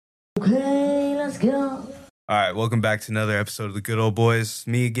Okay, let's go. All right, welcome back to another episode of The Good Old Boys.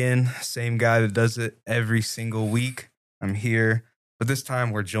 Me again, same guy that does it every single week. I'm here, but this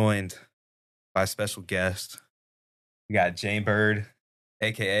time we're joined by a special guest. We got Jay Bird,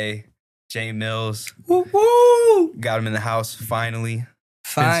 a.k.a. Jay Mills. Woo! Got him in the house finally.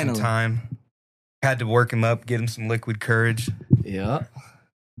 Been some time. Had to work him up, get him some liquid courage. Yeah.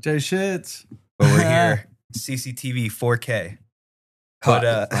 Jay Shits. But we're here. CCTV 4K. But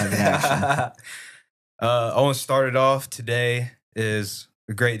I want to start it off. Today is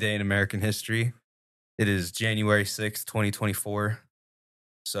a great day in American history. It is January 6th, 2024.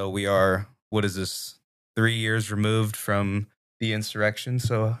 So we are, 3 years removed from the insurrection.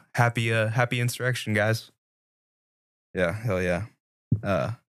 So happy insurrection, guys. Yeah, hell yeah.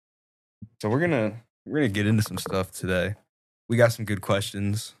 So we're gonna get into some stuff today. We got some good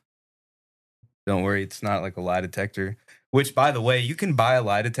questions. Don't worry, it's not like a lie detector. Which, by the way, you can buy a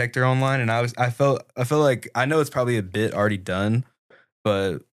lie detector online, and I felt like, I know it's probably a bit already done,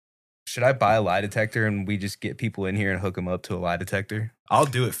 but should I buy a lie detector and we just get people in here and hook them up to a lie detector? I'll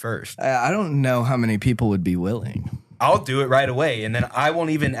do it first. I don't know how many people would be willing. I'll do it right away, and then I won't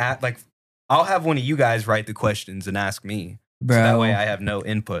even I'll have one of you guys write the questions and ask me. Bro, so that way I have no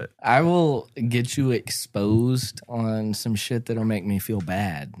input. I will get you exposed on some shit that'll make me feel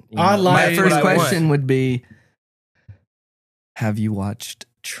bad. My first question would be, have you watched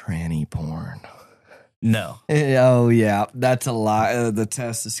tranny porn? No. Oh, yeah. That's a lie. The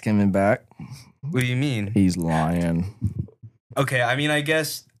test is coming back. What do you mean? He's lying. Okay, I mean, I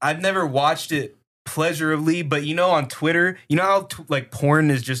guess I've never watched it pleasurably, but on Twitter, how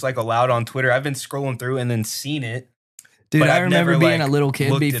porn is just allowed on Twitter. I've been scrolling through and then seen it. Dude, I I've remember never, being a little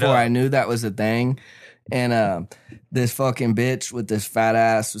kid before I up. knew that was a thing. And this fucking bitch with this fat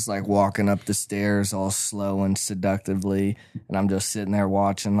ass was walking up the stairs all slow and seductively. And I'm just sitting there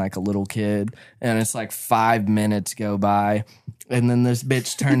watching like a little kid. And it's 5 minutes go by. And then this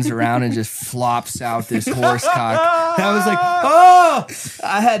bitch turns around and just flops out this horse cock. And I was like, oh!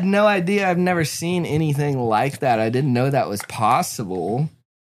 I had no idea. I've never seen anything like that. I didn't know that was possible.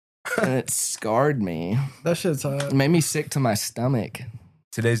 And it scarred me. That shit's hot. It made me sick to my stomach.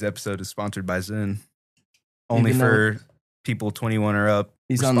 Today's episode is sponsored by Zen. Only for people 21 or up.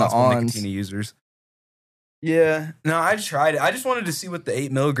 He's on the ons. Nicotine users. Yeah. No, I tried it. I just wanted to see what the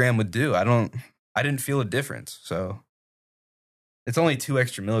 8 milligram would do. I didn't feel a difference. So it's only 2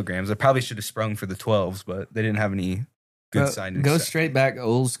 extra milligrams. I probably should have sprung for the 12s, but they didn't have any good sign. Go straight back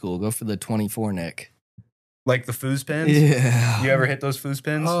old school. Go for the 24, Nick. Like the foos pins? Yeah. You ever hit those foos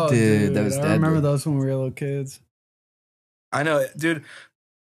pins? Oh, Dude, that was I deadly. remember those when we were little kids. I know, dude.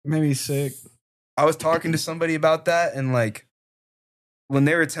 Made me sick. I was talking to somebody about that, and when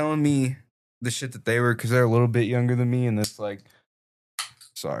they were telling me the shit that they were, because they're a little bit younger than me, and this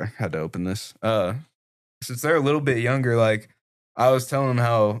sorry, had to open this. Since they're a little bit younger, I was telling them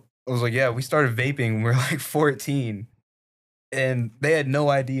how, I was like, yeah, we started vaping when we were 14, and they had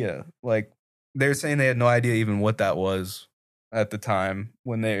no idea. They were saying they had no idea even what that was at the time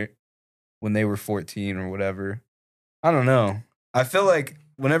when they were 14 or whatever. I don't know. I feel like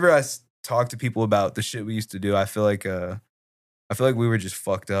whenever I talk to people about the shit we used to do, I feel like we were just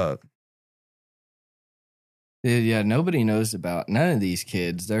fucked up. Dude, yeah, nobody knows about none of these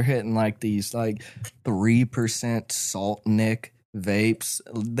kids. They're hitting these 3% salt Nick vapes.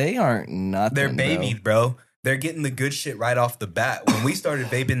 They aren't nothing. They're babies, bro. They're getting the good shit right off the bat. When we started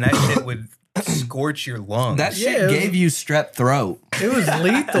vaping, that shit would scorch your lungs. That shit gave you strep throat. It was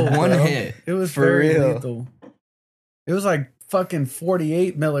lethal. One bro. hit. It was For very real. lethal. It was fucking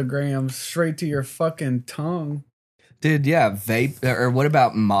 48 milligrams straight to your fucking tongue. Dude, yeah, vape. Or what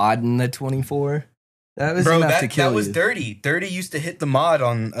about mod in the 24? That was enough to kill that was you. dirty. Dirty used to hit the mod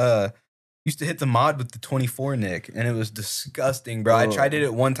with the 24 Nick, and it was disgusting, bro. I tried it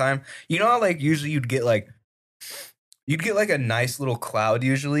at one time. You know how usually you'd get a nice little cloud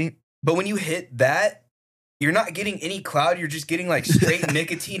usually, but when you hit that, you're not getting any cloud. You're just getting straight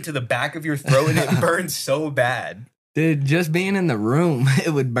nicotine to the back of your throat, and it burns so bad. Dude, just being in the room,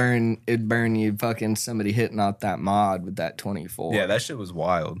 it'd burn you. Fucking somebody hitting out that mod with that 24. Yeah, that shit was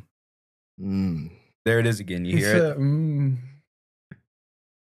wild. Mm. There it is again. You hear it?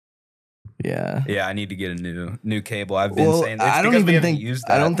 Yeah. Yeah, I need to get a new cable. I've been saying it's I don't because we even haven't think used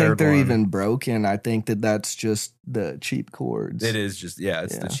that I don't think third they're one. even broken. I think that's just the cheap cords. It is just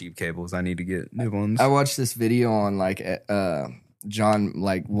it's the cheap cables. I need to get new ones. I watched this video on John,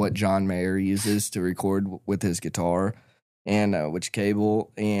 what John Mayer uses to record with his guitar, and which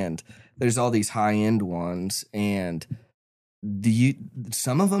cable, and there's all these high end ones, and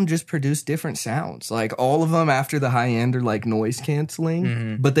some of them just produce different sounds. Like all of them after the high end are like noise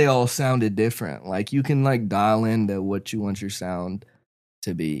canceling, but they all sounded different. Like you can like dial into what you want your sound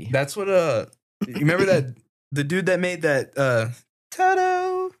to be. That's what you remember that the dude that made that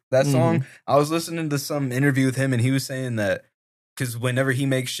ta-da that song? I was listening to some interview with him and he was saying that because whenever he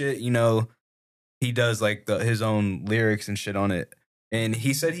makes shit, you know, he does like his own lyrics and shit on it. And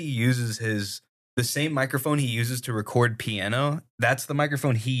he said he uses the same microphone he uses to record piano. That's the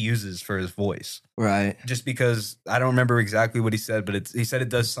microphone he uses for his voice. Right. Just because I don't remember exactly what he said, but he said it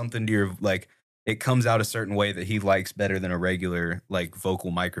does something to your, like, it comes out a certain way that he likes better than a regular, like,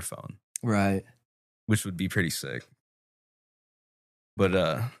 vocal microphone. Right. Which would be pretty sick. But,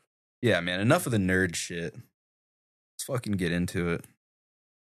 yeah, man, enough of the nerd shit. Let's fucking get into it.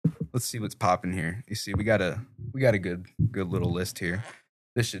 Let's see what's popping here. You see, we got a good little list here.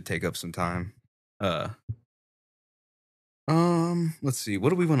 This should take up some time. Let's see. What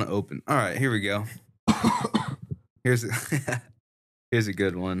do we want to open? All right, here we go. Here's a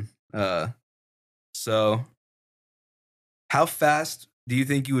good one. So how fast do you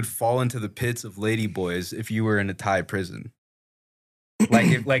think you would fall into the pits of ladyboys if you were in a Thai prison?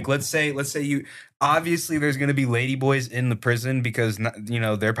 Like let's say you obviously there's going to be ladyboys in the prison because you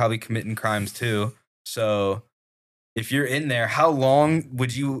know they're probably committing crimes too. So if you're in there, how long do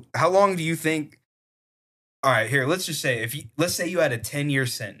you think? All right, here, let's just say let's say you had a 10-year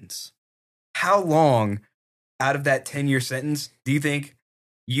sentence. How long out of that 10-year sentence do you think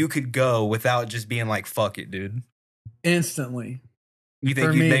you could go without just being like, fuck it, dude? Instantly. You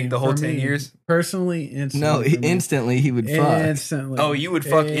think you'd make the whole 10 years? Personally, instantly. No, instantly he would fuck. Instantly. Oh, you would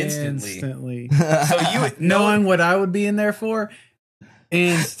fuck instantly. Instantly. So you would knowing what I would be in there for,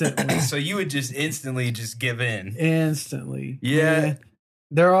 instantly. So you would just instantly just give in. Instantly. Yeah. Man,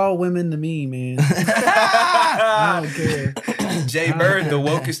 they're all women to me, man. I don't care. Jay Bird, the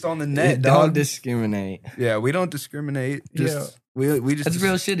wokest on the net, Don't dog. discriminate. Yeah, we don't discriminate. Just we just That's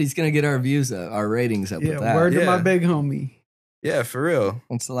real shit. He's gonna get our views up, our ratings up with that. Word to my big homie. Yeah, for real.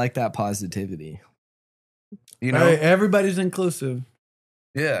 It's like that positivity. You know, hey, everybody's inclusive.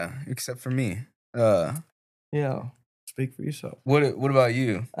 Yeah, except for me. Yeah. Speak for yourself. What about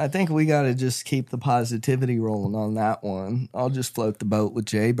you? I think we got to just keep the positivity rolling on that one. I'll just float the boat with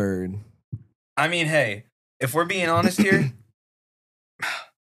Jay Bird. I mean, hey, if we're being honest here,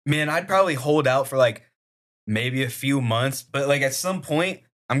 man, I'd probably hold out for like maybe a few months, but like at some point,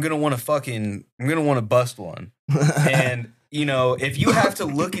 I'm gonna want to bust one. And you know, if you have to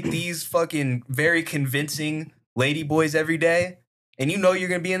look at these fucking very convincing ladyboys every day, and you know you're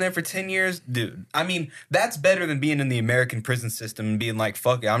going to be in there for 10 years, dude, I mean, that's better than being in the American prison system and being like,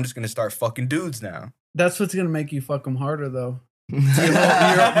 fuck it, I'm just going to start fucking dudes now. That's what's going to make you fuck them harder, though.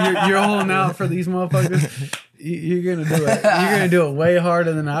 You're holding out for these motherfuckers. You're going to do it. You're going to do it way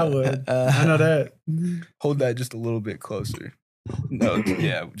harder than I would. I know that. Hold that just a little bit closer. No,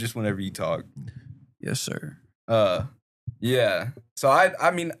 yeah, just whenever you talk. Yes, sir. Yeah. So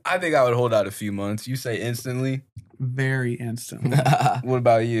I mean, I think I would hold out a few months. You say instantly? Very instantly. What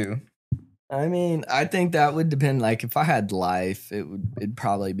about you? I mean, I think that would depend. Like, if I had life, it'd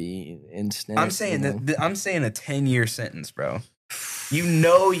probably be instant. I'm saying I'm saying a 10-year sentence, bro. You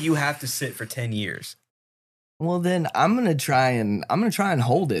know you have to sit for 10 years. Well, then I'm gonna try and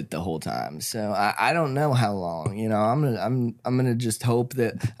hold it the whole time. So I don't know how long. You know, I'm gonna just hope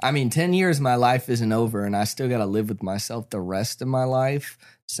that. I mean, 10 years, my life isn't over, and I still gotta live with myself the rest of my life.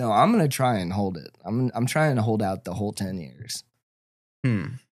 So I'm gonna try and hold it. I'm trying to hold out the whole 10 years.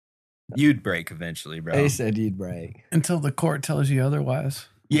 You'd break eventually, bro. They said you'd break until the court tells you otherwise.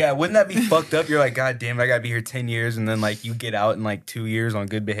 Yeah, wouldn't that be fucked up? You're like, God damn, I gotta be here 10 years, and then like you get out in like 2 years on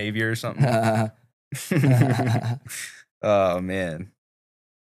good behavior or something. Oh man.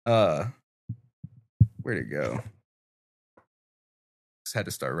 Where'd it go? Just had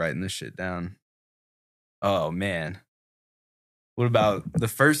to start writing this shit down. Oh man. What about the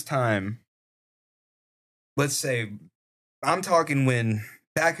first time? Let's say I'm talking when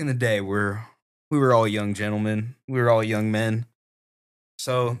back in the day we were all young gentlemen, we were all young men.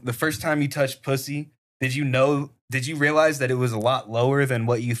 So the first time you touched pussy, did you realize that it was a lot lower than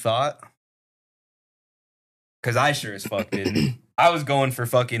what you thought? Because I sure as fuck didn't. I was going for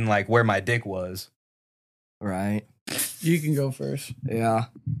fucking like where my dick was. Right. You can go first. Yeah.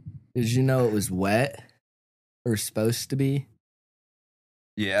 Did you know it was wet or supposed to be?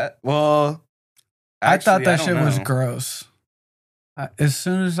 Yeah. Well, I thought that shit was gross. As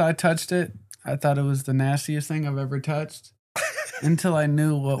soon as I touched it, I thought it was the nastiest thing I've ever touched. Until I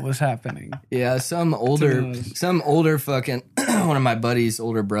knew what was happening. Yeah, some older fucking one of my buddy's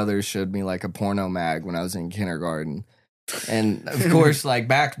older brothers showed me like a porno mag when I was in kindergarten, And of course, like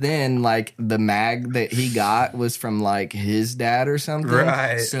back then, like the mag that he got was from like his dad or something.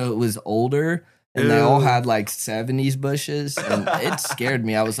 Right. So it was older. And they all had like 70s bushes. And it scared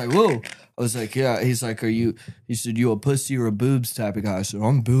me. I was like, whoa. I was like, yeah. He's like, he said, you a pussy or a boobs type of guy? I said,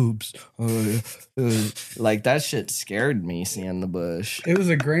 I'm boobs. Like that shit scared me seeing the bush. It was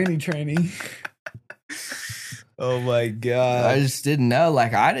a granny tranny. Oh my God. I just didn't know.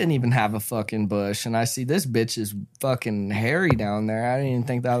 Like, I didn't even have a fucking bush. And I see this bitch is fucking hairy down there. I didn't even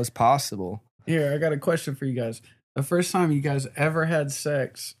think that was possible. Here, I got a question for you guys. The first time you guys ever had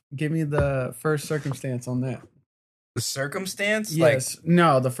sex, give me the first circumstance on that. The circumstance? Yes. Like,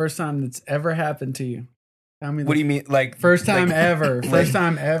 no, the first time that's ever happened to you. Tell me. What do you mean? Like first time ever. First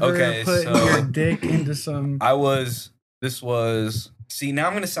time ever okay, putting your dick into some. See, now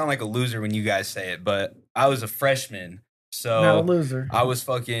I'm going to sound like a loser when you guys say it, but I was a freshman. So not a loser. I was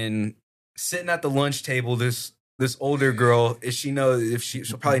fucking sitting at the lunch table. This older girl,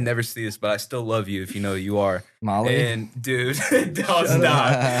 she'll probably never see this, but I still love you if you know who you are. Molly? And dude, don't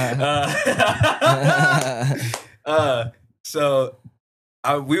stop. So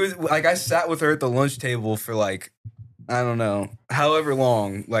I sat with her at the lunch table for like, I don't know, however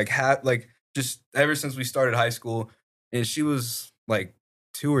long, just ever since we started high school. And she was like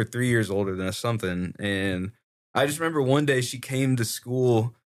 2 or 3 years older than us, something. And I just remember one day she came to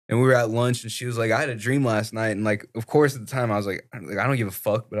school and we were at lunch and she was like, I had a dream last night. And like, of course, at the time I was like, I don't give a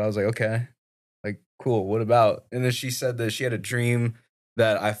fuck. But I was like, okay, like, cool. What about? And then she said that she had a dream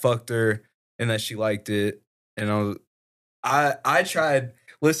that I fucked her and that she liked it. And I tried,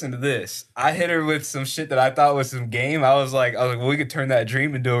 listen to this. I hit her with some shit that I thought was some game. I was like, well, we could turn that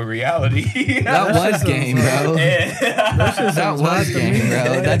dream into a reality. That was game, bro. That was game,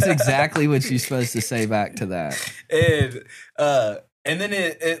 bro. That's exactly what you're supposed to say back to that. And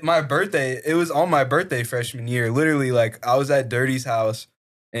then my birthday, it was on my birthday freshman year. Literally, like, I was at Dirty's house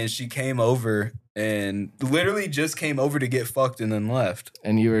and she came over and literally just came over to get fucked and then left.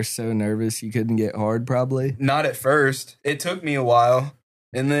 And you were so nervous you couldn't get hard, probably? Not at first. It took me a while.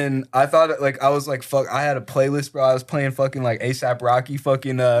 And then I thought, like, I was like, fuck, I had a playlist, bro. I was playing fucking, like, A$AP Rocky,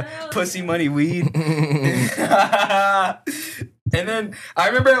 fucking Pussy Money Weed. And then I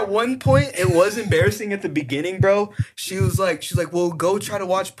remember at one point, it was embarrassing at the beginning, bro. She's like, well, go try to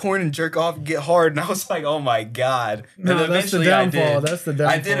watch porn and jerk off and get hard. And I was like, oh my God. No, and that's the downfall. That's the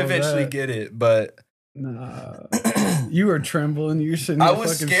downfall. I did eventually get it, but. Nah. You were trembling. You were sitting there. I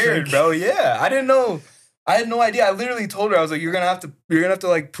was scared, bro. Yeah. I didn't know. I had no idea. I literally told her, I was like, you're gonna have to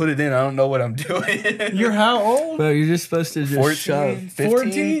like put it in. I don't know what I'm doing. You're how old? Bro, you're just supposed to just 14, shove. 15?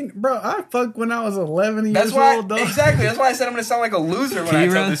 14? Bro, I fucked when I was 11 years That's old, why, dog. Exactly. That's why I said I'm gonna sound like a loser when I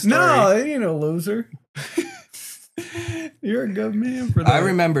tell this story. No, he ain't no loser. You're a good man for that. I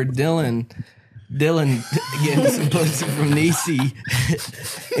remember Dylan getting some pussy from Niecy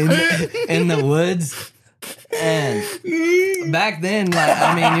in the woods. And back then, like,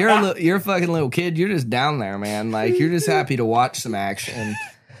 I mean, you're a fucking little kid. You're just down there, man. Like, you're just happy to watch some action.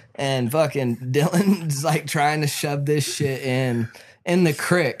 And fucking Dylan's like trying to shove this shit in the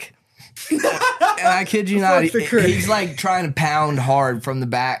crick. And I kid you not, he's like trying to pound hard from the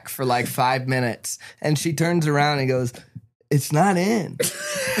back for like 5 minutes. And she turns around and goes, "It's not in."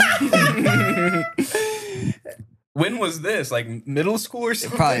 When was this? Like middle school or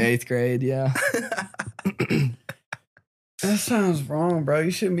something? Probably 8th grade, yeah. That sounds wrong, bro. You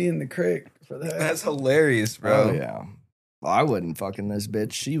shouldn't be in the crick for that. That's hilarious, bro. Oh, yeah. Well, I wasn't fucking this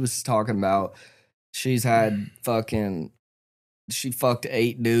bitch. She was talking about she fucked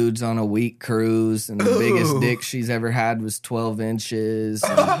 8 dudes on a week cruise, and the biggest dick she's ever had was 12 inches.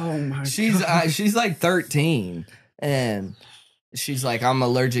 Oh my God. She's like 13, and she's like, I'm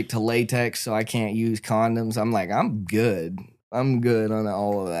allergic to latex, so I can't use condoms. I'm like, I'm good on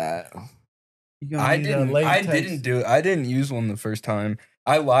all of that. I didn't do it. I didn't use one the first time.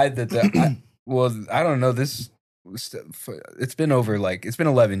 I lied that I don't know. It's been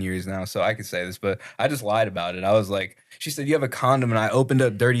 11 years now, so I could say this, but I just lied about it. I was like, she said, you have a condom, and I opened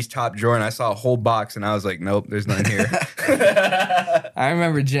up Dirty's top drawer and I saw a whole box, and I was like, nope, there's none here. I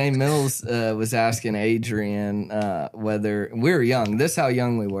remember Jay Mills was asking Adrian whether we were young. This is how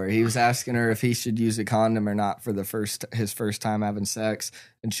young we were. He was asking her if he should use a condom or not for his first time having sex,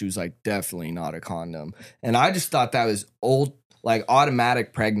 and she was like, definitely not a condom. And I just thought that was old. Like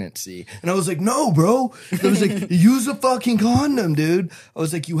automatic pregnancy. And I was like, no, bro. I was like, use a fucking condom, dude. I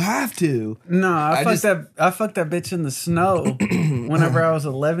was like, you have to. No, I fucked that bitch in the snow whenever I was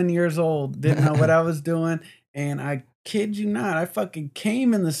 11 years old. Didn't know what I was doing. And I kid you not, I fucking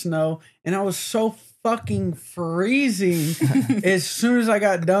came in the snow and I was so fucking freezing. As soon as I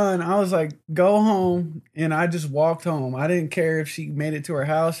got done, I was like, go home. And I just walked home. I didn't care if she made it to her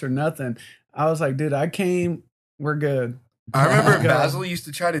house or nothing. I was like, dude, I came. We're good. I remember Basil used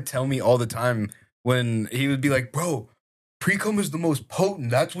to try to tell me all the time when he would be like, bro, pre-cum is the most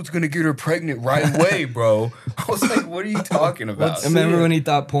potent. That's what's going to get her pregnant right away, bro. I was like, what are you talking about? Remember when he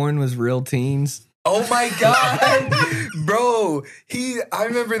thought porn was real teens? Oh my God, bro. I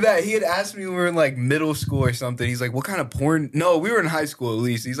remember that. He had asked me when we were in like middle school or something. He's like, what kind of porn? No, we were in high school at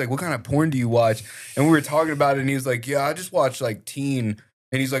least. He's like, what kind of porn do you watch? And we were talking about it and he was like, yeah, I just watch like teen.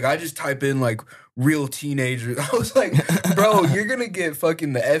 And he's like, I just type in like real teenagers. I was like, bro, you're going to get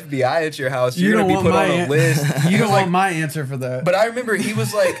fucking the FBI at your house. You're going to be put on a list. You don't want my answer for that. But I remember he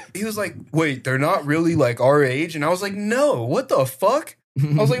was like, wait, they're not really like our age? And I was like, no, what the fuck?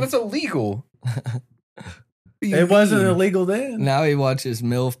 I was like, that's illegal. It wasn't illegal then. Now he watches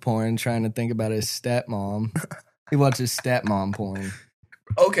MILF porn trying to think about his stepmom. He watches stepmom porn.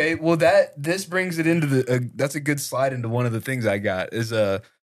 Okay, well this brings it into that's a good slide into one of the things I got is I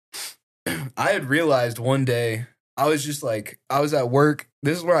had realized one day I was at work.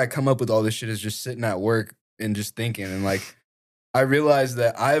 This is where I come up with all this shit, is just sitting at work and just thinking, and like I realized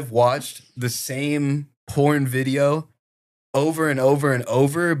that I've watched the same porn video over and over and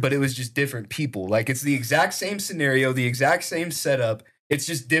over, but it was just different people. Like it's the exact same scenario, the exact same setup. It's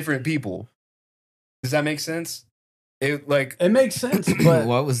just different people. Does that make sense? It makes sense, but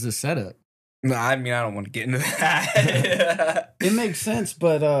what was the setup? No, I mean I don't want to get into that. It makes sense,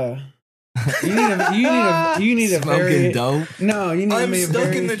 but you need a smoking very dope. No, you need. I'm to be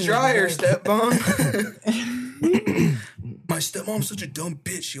stuck in the dryer, dope. stepmom. My stepmom's such a dumb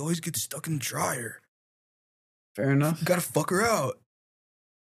bitch. She always gets stuck in the dryer. Fair enough. You gotta fuck her out.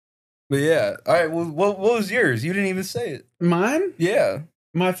 But yeah, all right. Well, what was yours? You didn't even say it. Mine? Yeah.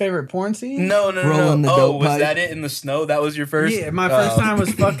 My favorite porn scene? No. Rolling the Oh, dope was pipe. that it in the snow? That was your first? Yeah, my first time was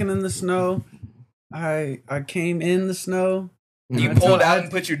fucking in the snow. I came in the snow. You pulled out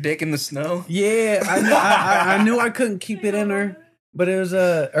and put your dick in the snow? Yeah, I knew I couldn't keep it in her, but it was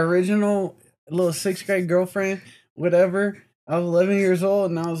a original little 6th grade girlfriend, whatever. I was 11 years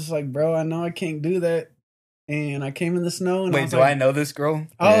old, and I was just like, bro, I know I can't do that. And I came in the snow. And Wait, do I know this girl?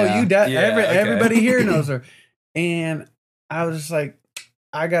 Oh, Yeah. okay. Everybody here knows her. And I was just like,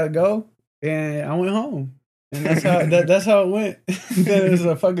 I gotta go, and I went home, and that's how that's how it went. Then it was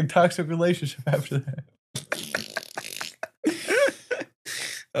a fucking toxic relationship after that,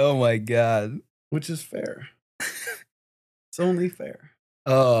 Oh my God. which is fair. It's only fair.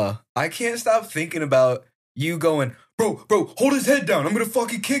 I can't stop thinking about you going, bro, hold his head down. I'm gonna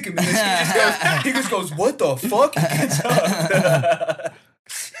fucking kick him. And he just goes, what the fuck? He gets up.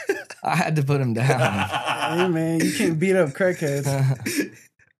 I had to put him down. Hey man, you can't beat up crackheads.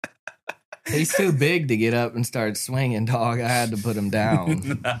 He's too big to get up and start swinging, dog. I had to put him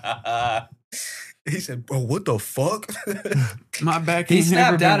down. He said, bro, what the fuck? My back. He ain't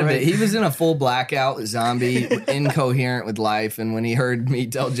never snapped been out of right. it. He was in a full blackout, zombie, incoherent with life. And when he heard me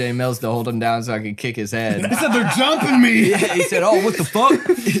tell Jay Mills to hold him down so I could kick his head, He said they're jumping me. yeah, he said, "Oh, what the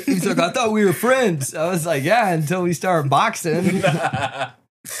fuck?" He's like, "I thought we were friends." I was like, "Yeah," until we started boxing.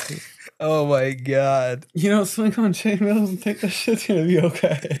 Oh my God. You know, swing on Jay Mills and think that shit's gonna be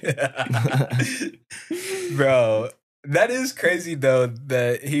okay. Bro, that is crazy though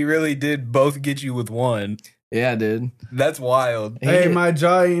that he really did both get you with one. Yeah, dude. That's wild. Hey, my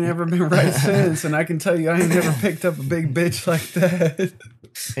jaw ain't ever been right since, and I can tell you I ain't never picked up a big bitch like that.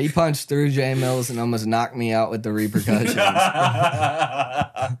 He punched through Jay Mills and almost knocked me out with the repercussions.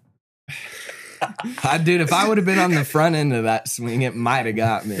 Dude, if I would have been on the front end of that swing, it might have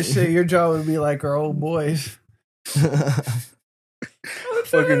got me. Shit, your jaw would be like our old boys.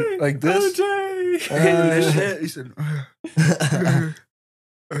 Fucking like this. OJ. Shit. He said,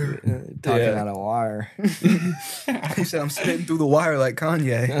 Talking out of wire. he said, I'm spitting through the wire like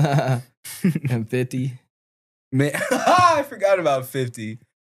Kanye. And 50. Man, I forgot about 50.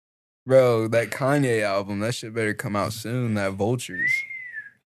 Bro, that Kanye album, that shit better come out soon. That Vultures.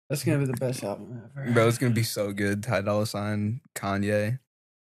 That's gonna be the best album ever. Bro, it's gonna be so good. Ty Dolla $ign, Kanye.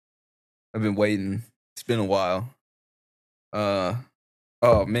 I've been waiting. It's been a while.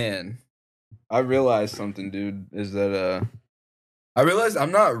 Oh man. I realized something, dude, is that I realized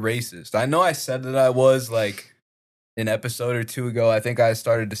I'm not racist. I know I said that I was like an episode or two ago. I think I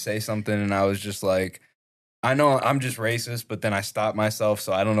started to say something and I was just like, I know I'm just racist, but then I stopped myself,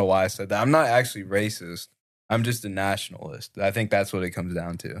 so I don't know why I said that. I'm not actually racist. I'm just a nationalist. I think that's what it comes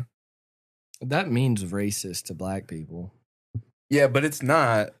down to. That means racist to black people. Yeah, but it's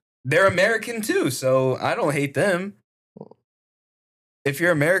not. They're American too, so I don't hate them. If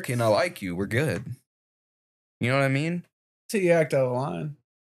you're American, I like you. We're good. You know what I mean? So you act out of line.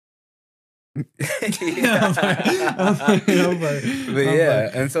 But yeah,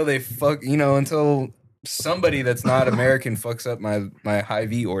 until they fuck, until somebody that's not American fucks up my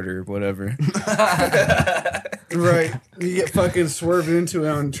Hy-Vee order, whatever. Right. You get fucking swerved into it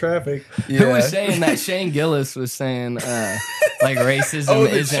on traffic. Yeah. Who was saying that? Shane Gillis was saying, like, racism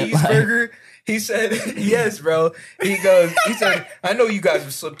the isn't cheeseburger? Like... He said, yes, bro. He said, I know you guys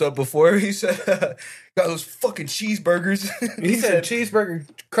have slipped up before. He said, got those fucking cheeseburgers. He said, cheeseburger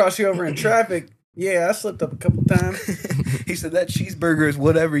cross you over in traffic. Yeah, I slipped up a couple times. He said, that cheeseburger is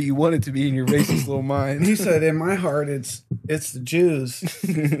whatever you want it to be in your racist little mind. He said, in my heart, it's the Jews.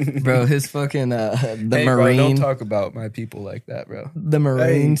 Bro, his fucking, the hey, Marine. Bro, don't talk about my people like that, bro. The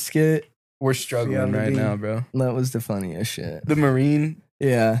Marine skit. We're struggling right now, bro. That was the funniest shit. The Marine.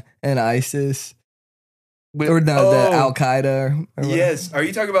 Yeah, and ISIS. Or no, the Al Qaeda. Yes. Are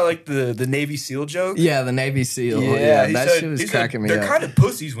you talking about like the Navy SEAL joke? Yeah, the Navy SEAL. Yeah, that shit was cracking me up. They're kind of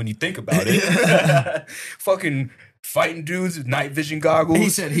pussies when you think about it. Fucking fighting dudes with night vision goggles. He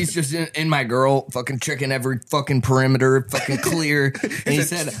said he's just in my girl, fucking checking every fucking perimeter, fucking clear. And he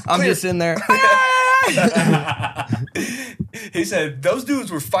said, I'm just in there. He said those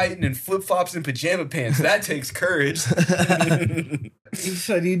dudes were fighting in flip flops and pajama pants. That takes courage. He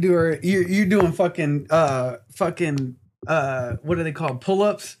said you're doing fucking what are they called, pull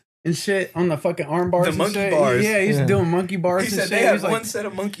ups and shit on the fucking arm bars. The and monkey shit. bars. Yeah, he's doing monkey bars. He and said shit. they have like, one set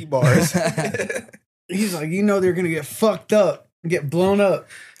of monkey bars. He's like, they're gonna get fucked up, get blown up.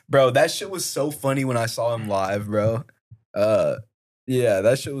 Bro, that shit was so funny when I saw him live, bro. Yeah,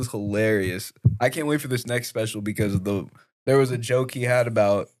 that shit was hilarious. I can't wait for this next special because there was a joke he had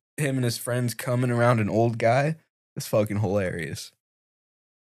about him and his friends coming around an old guy. It's fucking hilarious.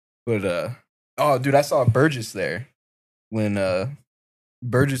 But oh dude, I saw Burgess there when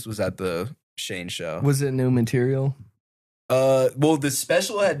Burgess was at the Shane show. Was it new material? Well, the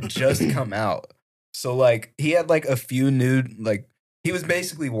special had just come out. So like he had like a few new, like he was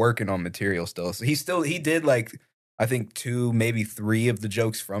basically working on material still. So he did like I think 2, maybe 3 of the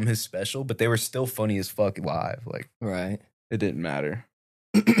jokes from his special, but they were still funny as fuck live. Like, right. It didn't matter.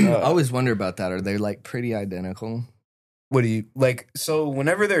 I always wonder about that. Are they like pretty identical? What do you like? So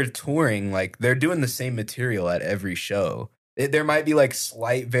whenever they're touring, like they're doing the same material at every show. There might be like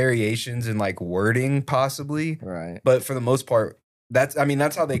slight variations in like wording possibly. Right. But for the most part, that's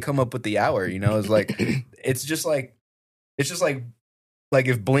how they come up with the hour, is like, it's just like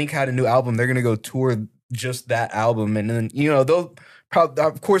if Blink had a new album, they're going to go tour just that album. And then, they'll probably,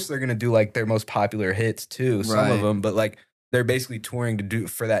 of course they're going to do like their most popular hits too. Some of them, but like they're basically touring to do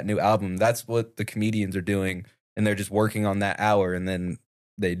for that new album. That's what the comedians are doing. And they're just working on that hour. And then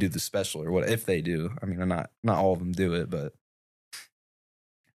they do the special or what, if they do. I mean, not all of them do it, but.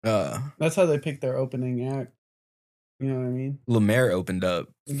 That's how they pick their opening act. You know what I mean? Lemaire opened up.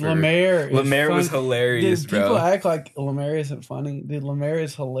 Lemaire was hilarious, dude, bro. People act like Lemaire isn't funny. Dude, Lemaire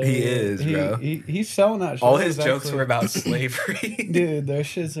is hilarious. He is, bro. He's selling that shit. All his jokes were about slavery. Dude, their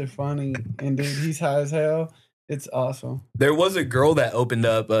shits are funny. And dude, he's high as hell. It's awesome. There was a girl that opened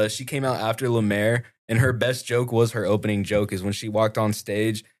up. She came out after Lemaire, and her best joke was her opening joke is when she walked on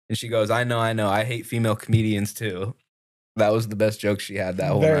stage and she goes, I know. I hate female comedians too. That was the best joke she had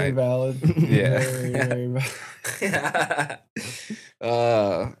that whole very night. Valid. Yeah. Very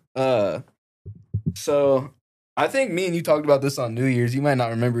valid. So I think me and you talked about this on New Year's. You might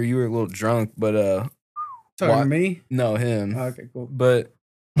not remember. You were a little drunk, but talking to me? No, him. Okay, cool. But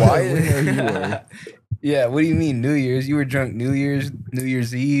why? You were. Yeah. What do you mean New Year's? You were drunk New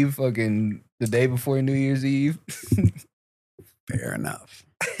Year's Eve, fucking the day before New Year's Eve. Fair enough.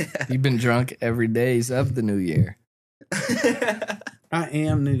 You've been drunk every day of the new year. I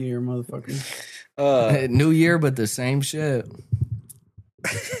am New Year, motherfucker. New Year, but the same shit.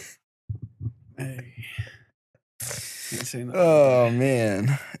 Hey. Can't say nothing. Oh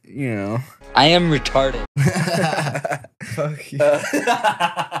man, I am retarded. Fuck you.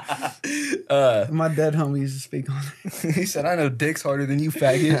 My dead homie used to speak on it. He said, "I know dick's harder than you,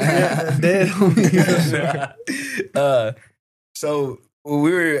 faggot." Yeah, dead homie. So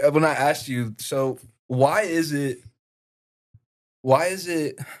when I asked you, so why is it?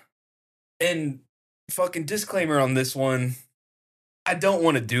 And fucking disclaimer on this one, I don't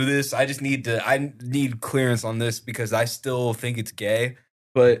want to do this. I need clearance on this because I still think it's gay.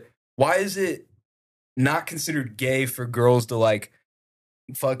 But why is it not considered gay for girls to like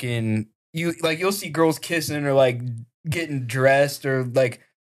fucking you'll see girls kissing or like getting dressed or like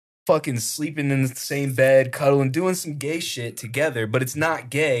fucking sleeping in the same bed, cuddling, doing some gay shit together, but it's not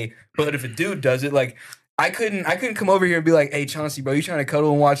gay. But if a dude does it, like I couldn't come over here and be like, "Hey, Chauncey, bro, you trying to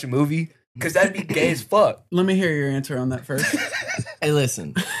cuddle and watch a movie?" Because that'd be gay as fuck. Let me hear your answer on that first. Hey,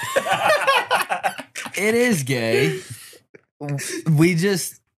 listen. It is gay. We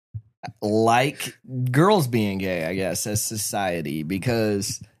just like girls being gay, I guess, as society,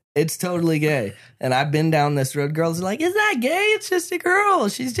 because it's totally gay. And I've been down this road. Girls are like, "Is that gay? It's just a girl.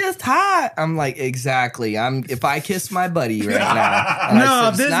 She's just hot." I'm like, exactly. If I kiss my buddy right now, and I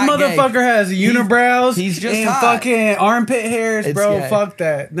No, said, this "It's not gay," motherfucker has unibrows. he's just and hot. fucking armpit hairs, It's bro. gay. Fuck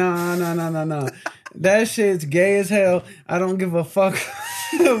that. No. That shit's gay as hell. I don't give a fuck,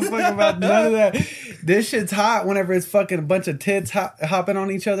 about none of that. This shit's hot whenever it's fucking a bunch of tits hopping on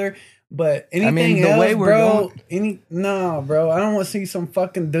each other. But anything the else, way we're bro, going- bro. I don't want to see some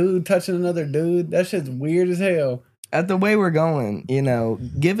fucking dude touching another dude. That shit's weird as hell. At the way we're going,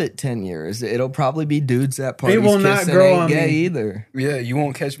 give it 10 years. It'll probably be dudes at parties will not kissing grow ain't on gay me. either. Yeah, you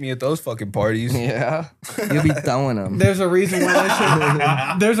won't catch me at those fucking parties. Yeah. You'll be throwing them. There's a reason why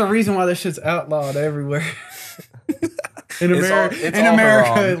that shit. There's a reason why this shit's outlawed everywhere. In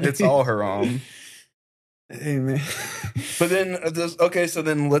America, It's all haram. Hey man. But then, so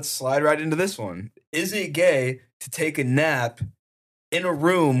then let's slide right into this one. Is it gay to take a nap in a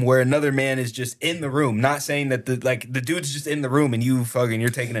room where another man is just in the room? Not saying that the dude's just in the room and you're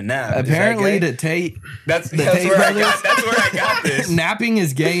taking a nap. Apparently, is that gay? That's where I got this. Napping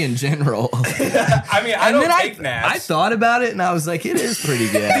is gay in general. I mean, I don't take naps. I thought about it and I was like, it is pretty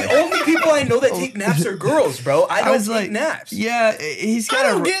gay. The only people I know that take naps are girls, bro. I don't take naps. Yeah, he's I got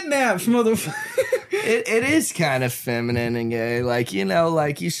don't get naps, motherfucker. It is kind of feminine and gay. Like,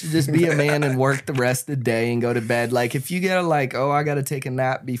 you should just be a man and work the rest of the day and go to bed. Like, if you get I got to take a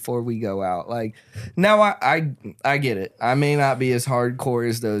nap before we go out. Like, now I get it. I may not be as hardcore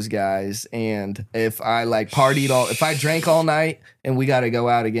as those guys. And if I if I drank all night and we got to go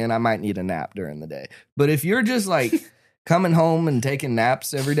out again, I might need a nap during the day. But if you're just coming home and taking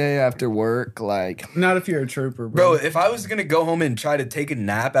naps every day after work, not if you're a trooper, bro. If I was gonna go home and try to take a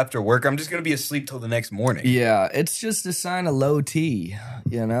nap after work, I'm just gonna be asleep till the next morning. Yeah, it's just a sign of low T,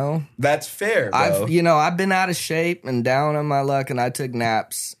 That's fair, bro. I've been out of shape and down on my luck, and I took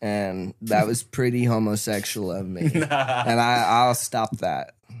naps, and that was pretty homosexual of me. And I'll stop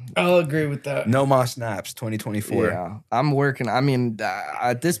that. I'll agree with that. No more snaps, 2024. Yeah, I'm working. I mean,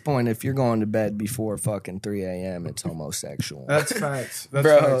 at this point, if you're going to bed before fucking 3 a.m., it's homosexual. That's facts. Bro,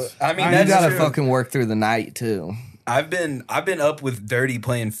 facts. I mean, you gotta fucking work through the night too. I've been up with Dirty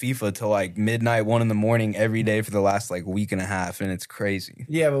playing FIFA till midnight, 1 a.m. every day for the last week and a half, and it's crazy.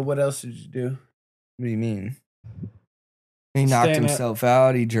 Yeah, but what else did you do? What do you mean? He knocked himself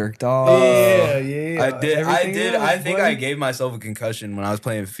out. He jerked off. Yeah. I did. I think I gave myself a concussion when I was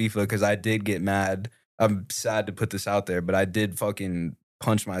playing FIFA because I did get mad. I'm sad to put this out there, but I did fucking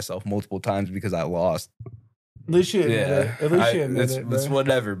punch myself multiple times because I lost. At least you admit it. At least you admit it, bro. It's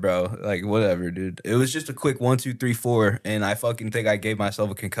whatever, bro. Whatever, dude. It was just a quick 1, 2, 3, 4, and I fucking think I gave myself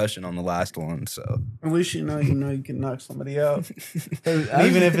a concussion on the last one. So at least you can knock somebody out,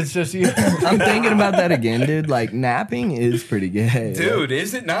 even if it's just you. I'm thinking about that again, dude. Napping is pretty gay, dude.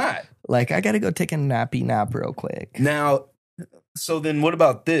 Is it not? I gotta go take a nappy nap real quick. Now, so then what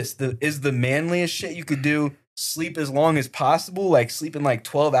about this? Is the manliest shit you could do sleep as long as possible, sleeping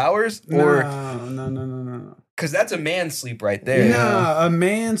 12 hours? Or no. Because that's a man's sleep right there. Nah, a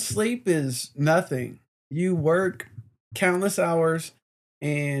man's sleep is nothing. You work countless hours,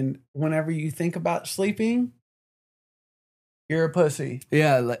 and whenever you think about sleeping, you're a pussy.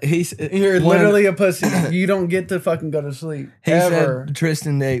 Yeah, you're literally a pussy. You don't get to fucking go to sleep. He ever. said,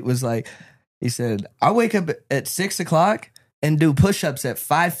 Tristan Nate was he said, I wake up at 6 o'clock and do push-ups at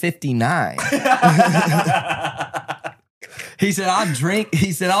 5:59. He said, I'll drink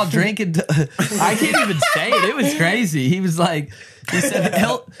until I can't even say it. It was crazy. He was he said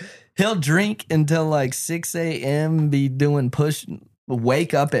he'll drink until 6 a.m. be doing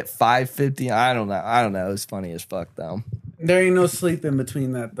wake up at 5:50. I don't know. It's funny as fuck though. There ain't no sleep in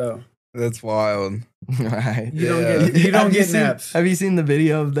between that though. That's wild. Right. You don't get naps. Have you seen the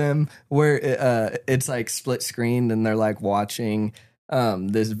video of them where it's split screened and they're watching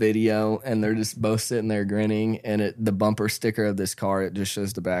this video and they're just both sitting there grinning, and the bumper sticker of this car, it just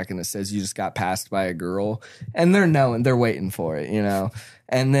shows the back and it says you just got passed by a girl, and they're waiting for it,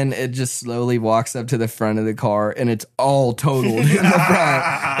 and then it just slowly walks up to the front of the car and it's all totaled in the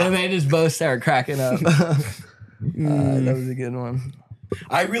front, and they just both start cracking up. That was a good one.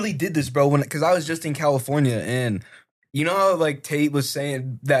 I really did this, bro, because I was just in California, and you know how Tate was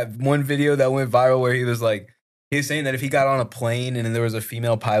saying that one video that went viral where he was He was saying that if he got on a plane and then there was a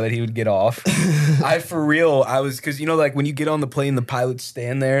female pilot, he would get off. Because, you know, like when you get on the plane, the pilots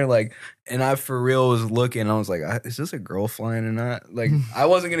stand there, like, and I for real was looking. I was like, is this a girl flying or not? Like, I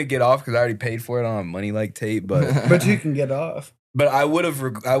wasn't going to get off because I already paid for it on a money like tape, but you can get off. But I would have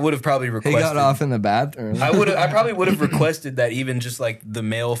probably requested. He got off in the bathroom. I probably would have requested that even just like the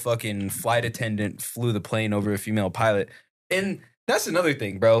male fucking flight attendant flew the plane over a female pilot. And that's another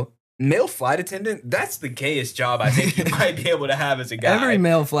thing, bro. Male flight attendant, that's the gayest job I think you might be able to have as a guy. Every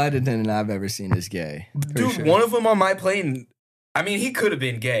male flight attendant I've ever seen is gay. Dude, sure. One of them on my plane, I mean, he could have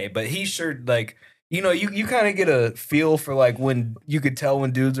been gay, but he sure, like, you know, you kind of get a feel for, like, when you could tell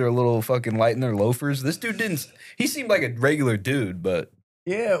when dudes are a little fucking light in their loafers. This dude didn't, he seemed like a regular dude, but.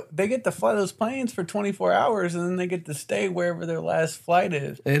 Yeah, they get to fly those planes for 24 hours and then they get to stay wherever their last flight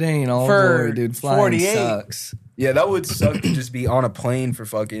is. It ain't all glory, dude. Flying 48. Sucks. Yeah, that would suck to just be on a plane for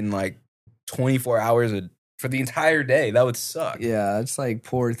fucking like 24 hours for the entire day. That would suck. Yeah, it's like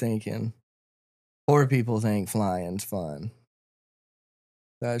poor thinking. Poor people think flying's fun.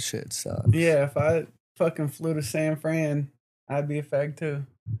 That shit sucks. Yeah, if I fucking flew to San Fran, I'd be a fag too.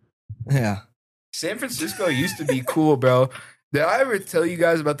 Yeah. San Francisco used to be cool, bro. Did I ever tell you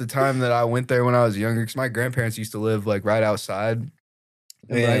guys about the time that I went there when I was younger? Because my grandparents used to live like right outside.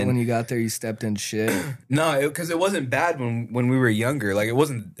 Right when you got there, you stepped in shit. No, because it wasn't bad when we were younger. Like, it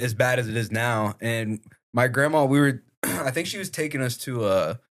wasn't as bad as it is now. And my grandma, I think she was taking us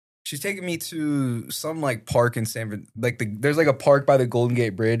to she's taking me to some like park in San Francisco. Like there's like a park by the Golden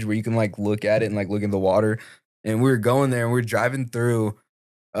Gate Bridge where you can like look at it and like look in the water. And we were going there and we were driving through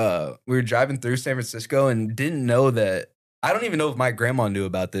San Francisco and didn't know that. I don't even know if my grandma knew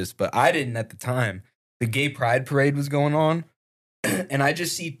about this, but I didn't at the time. The gay pride parade was going on. And I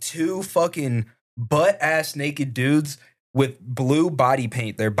just see two fucking butt-ass naked dudes with blue body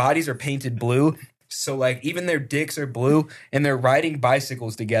paint. Their bodies are painted blue. So, like, even their dicks are blue. And they're riding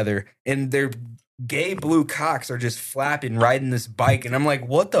bicycles together. And their gay blue cocks are just flapping, riding this bike. And I'm like,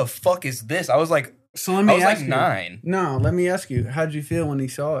 what the fuck is this? I was like, so let me ask like you, 9. No, let me ask you, how'd you feel when you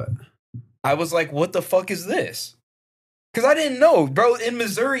saw it? I was like, what the fuck is this? Because I didn't know. Bro, in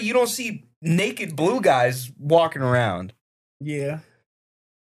Missouri, you don't see naked blue guys walking around. Yeah.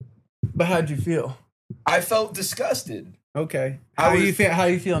 But how'd you feel? I felt disgusted. Okay. How do you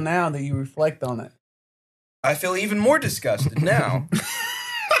feel now that you reflect on it? I feel even more disgusted now.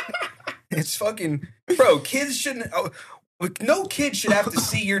 It's fucking... Bro, kids shouldn't... No kid should have to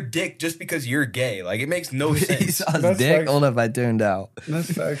see your dick just because you're gay. Like, it makes no sense. He saw his dick. Hold up, I turned out.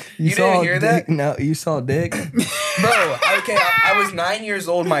 That's fact. You didn't hear that? No, you saw dick? Bro, okay, I was 9 years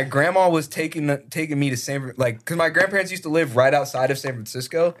old. My grandma was taking me to because my grandparents used to live right outside of San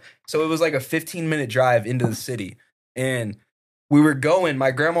Francisco. So it was like a 15-minute drive into the city. And we were going, my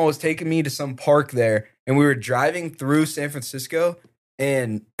grandma was taking me to some park there. And we were driving through San Francisco.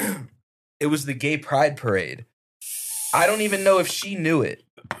 And it was the gay pride parade. I don't even know if she knew it.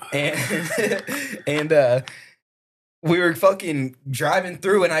 And we were fucking driving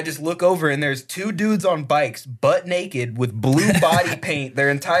through and I just look over and there's two dudes on bikes, butt naked with blue body paint. Their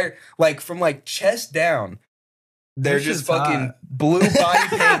entire, like from like chest down. They're just fucking hot. Blue body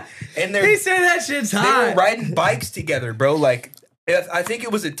paint. And he said that shit's hot. They were riding bikes together, bro. Like, I think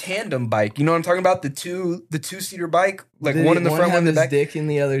it was a tandem bike. You know what I'm talking about? The two-seater bike, like one in the front, one in the back. Dick in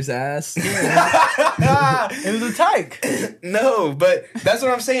the other's ass. It was a tyke. No, but that's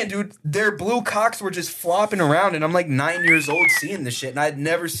what I'm saying, dude. Their blue cocks were just flopping around, and I'm like 9 years old seeing this shit, and I'd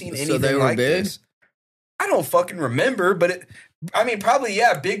never seen anything so they were like big? This. I don't fucking remember, but probably,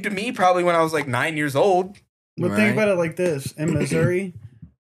 yeah, big to me probably when I was like 9 years old. But think about it like this. In Missouri,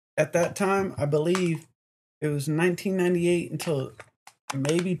 at that time, I believe it was 1998 until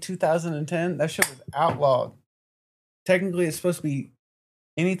maybe 2010. That shit was outlawed. Technically, it's supposed to be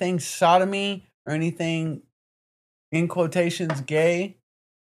anything sodomy or anything, in quotations, gay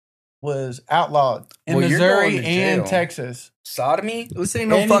was outlawed in Missouri and Texas. Sodomy? This ain't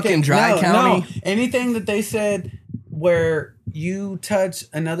no fucking dry county. No, anything that they said where you touch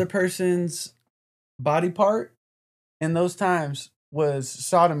another person's body part in those times was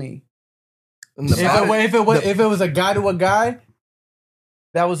sodomy. If it was a guy to a guy,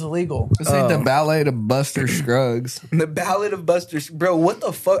 that was illegal. This ain't the Ballad of Buster Scruggs. The Ballad of Buster, bro. What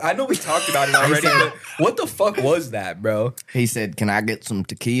the fuck? I know we talked about it already, but what the fuck was that, bro? He said, "Can I get some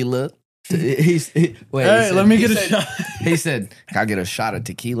tequila?" Let me get a shot. He said, "Can I get a shot of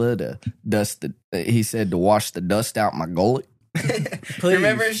tequila to dust the?" He said, "To wash the dust out my gullet."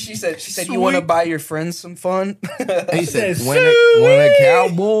 Remember, she said, you want to buy your friends some fun? He said, when a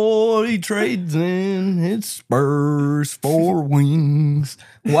cowboy trades in his spurs for wings.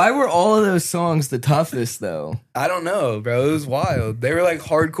 Why were all of those songs the toughest, though? I don't know, bro. It was wild. They were like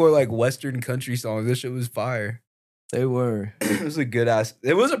hardcore, like Western country songs. This shit was fire. They were. It was a good ass.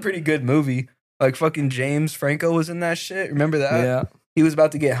 It was a pretty good movie. Like fucking James Franco was in that shit. Remember that? Yeah. He was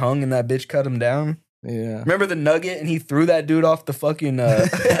about to get hung and that bitch cut him down. Yeah. Remember the nugget and he threw that dude off the fucking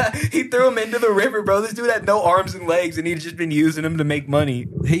he threw him into the river, bro. This dude had no arms and legs and he'd just been using him to make money.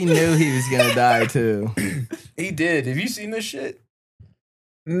 He knew he was gonna die too. He did. Have you seen this shit?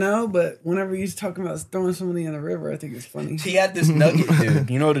 No, but whenever he's talking about throwing somebody in the river, I think it's funny. He had this nugget, dude.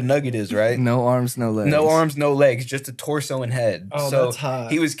 You know what a nugget is, right? No arms, no legs. No arms, no legs, just a torso and head. Oh, so that's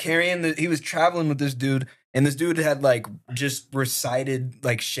hot. he was traveling with this dude, and this dude had like just recited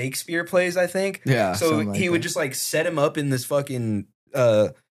like Shakespeare plays, I think. Yeah. So like he would just like set him up in this fucking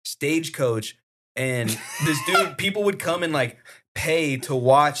stagecoach, and this dude, people would come and like pay to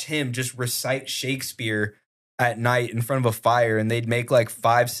watch him just recite Shakespeare at night in front of a fire, and they'd make like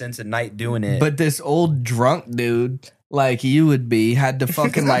 5 cents a night doing it. But this old drunk dude, like you would be, had to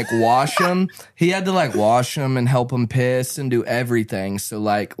fucking like wash him. He had to like wash him and help him piss and do everything. So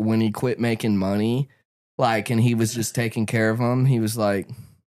like when he quit making money, like, and he was just taking care of him, he was like,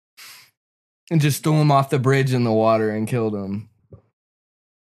 and just threw him off the bridge in the water and killed him.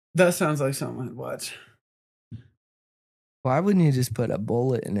 That sounds like something I'd watch. Why wouldn't you just put a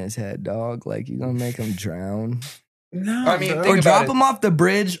bullet in his head, dog? Like, you gonna make him drown? No, I mean, bro. think Or about drop it. him off the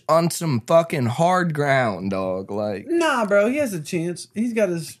bridge on some fucking hard ground, dog. Like, Nah, bro, he has a chance. He's got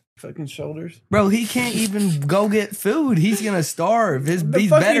his fucking shoulders. bro, he can't even go get food. He's gonna starve. He's The fuck you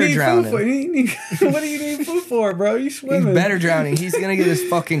better need drowning. food for? What do you need food for, bro? You He's swimming. better drowning. He's gonna get his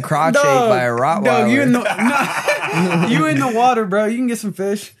fucking crotch ate Dog, by a Rottweiler. Dog, you in the you in the water, bro. You can get some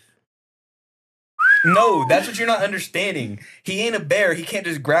fish. No, that's what you're not understanding. He ain't a bear. He can't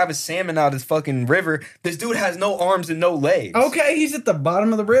just grab a salmon out of his fucking river. This dude has no arms and no legs. Okay, he's at the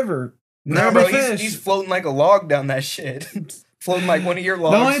bottom of the river. No, Grab bro, a fish. he's floating like a log down that shit. Floating like one of your The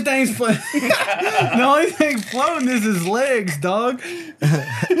logs. only thing's the only thing floating is his legs, dog. He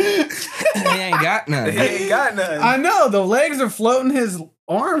ain't got none. He ain't got none. I know the legs are floating. His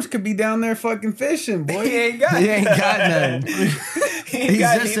arms could be down there fucking fishing, boy. He ain't got He ain't got none. He ain't He's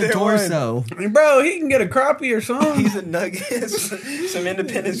got just a neither torso. Bro, he can get a crappie or something. He's a nugget. Some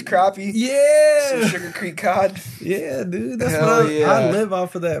Independence crappie. Some Yeah, Sugar Creek cod. yeah, dude. That's Hell what yeah. I live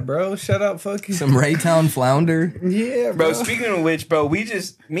off of that, bro. Shut up, fucking. Some Raytown flounder. Yeah, Bro, bro. speaking of which, bro,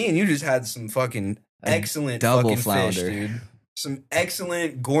 me and you just had some fucking excellent double fucking flounder. fish, dude. Some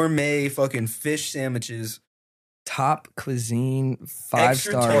excellent gourmet fucking fish sandwiches. Top cuisine,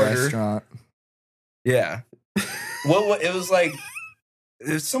 Extra 5-star tartar. restaurant. Yeah. What it was like,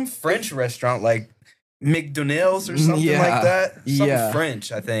 there's some French restaurant like McDonald's or something Yeah. like that. Something Yeah.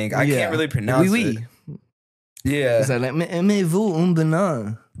 French, I think. I Yeah. can't really pronounce Oui, it. oui. Yeah. It's like, aimez-vous un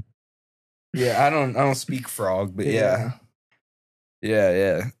banane? Yeah, I don't speak frog, but yeah.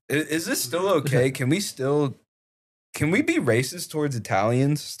 Yeah. Is this still okay? Can we be racist towards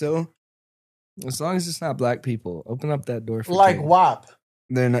Italians still? As long as it's not black people. Open up that door for Like Tate. WAP.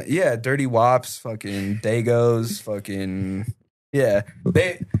 They're not, yeah, dirty wops, fucking dagos, fucking yeah.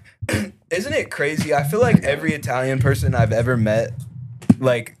 They isn't it crazy? I feel like every Italian person I've ever met,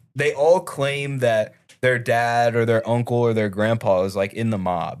 like they all claim that their dad or their uncle or their grandpa is like in the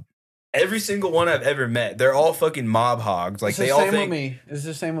mob. Every single one I've ever met, they're all fucking mob hogs. Like It's they the all same think. with me. It's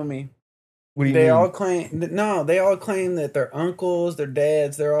the same with me. What do you They mean? all claim they all claim that their uncles, their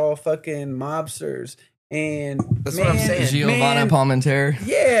dads, they're all fucking mobsters. And That's what I'm saying. Giovanna Palmentier.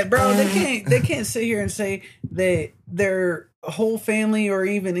 Yeah, bro, they can't sit here and say that their whole family or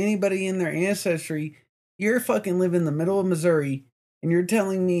even anybody in their ancestry, you're fucking live in the middle of Missouri and you're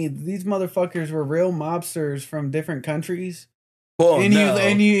telling me these motherfuckers were real mobsters from different countries. Well, And no.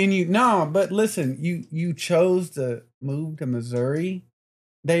 you no, but listen, you chose to move to Missouri.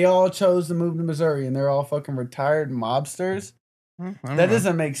 They all chose to move to Missouri and they're all fucking retired mobsters. I don't That know.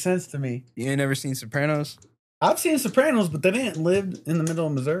 doesn't make sense to me. You ain't never seen Sopranos? I've seen Sopranos, but they didn't live in the middle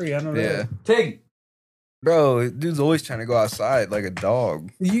of Missouri. I don't know. Yeah. Tig. Bro, dude's always trying to go outside like a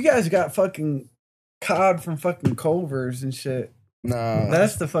dog. You guys got fucking cod from fucking Culver's and shit. No.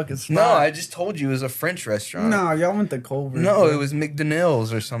 That's the fucking spot. No, I just told you it was a French restaurant. No, y'all went to Culver's. No, bro. it was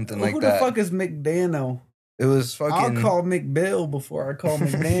McDonald's or something Who like the that. fuck is McDaniel? It was fucking I'll call McBill before I call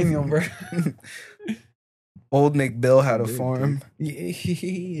McDaniel, bro. old McBill had a farm.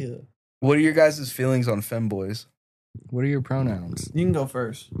 Yeah. What are your guys' feelings on femboys? What are your pronouns? You can go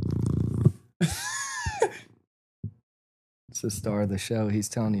first. It's the star of the show. He's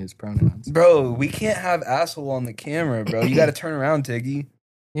telling you his pronouns. Bro, we can't have asshole on the camera, bro. You got to turn around, Tiggy.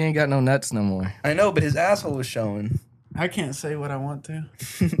 He ain't got no nuts no more. I know, but his asshole was showing. I can't say what I want to.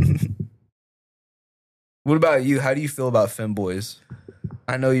 What about you? How do you feel about femboys?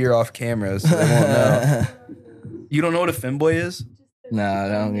 I know you're off camera, so they won't know. You don't know what a femboy is? Nah,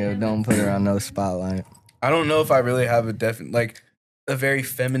 don't put her on no spotlight. I don't know if I really have a definite, like, a very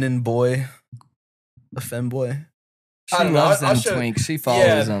feminine boy. A femboy. She loves them twinks. She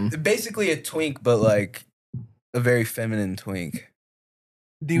follows them. Basically a twink, but like a very feminine twink.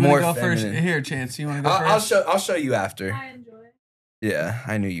 Do you want to go first? Here, Chance. You want to go first? I'll show you after. I enjoy it. Yeah,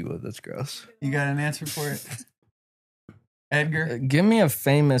 I knew you would. That's gross. You got an answer for it, Edgar? Give me a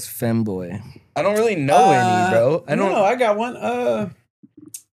famous femboy. I don't really know any, bro. I don't. No, I got one.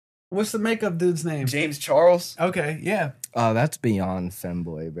 What's the makeup dude's name? James Charles. Okay, yeah. Oh, that's beyond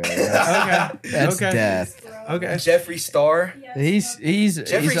femboy, bro. Okay, That's death. Okay. Jeffree Star. He's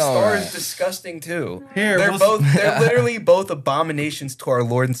Jeffree all Star right. is disgusting too. Here, They're literally both abominations to our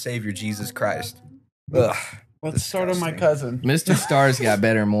Lord and Savior Jesus Christ. Ugh. Let's start on my cousin. Mr. Star's got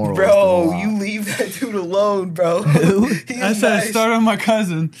better morals. Bro, you leave that dude alone, bro. Who? I said start on my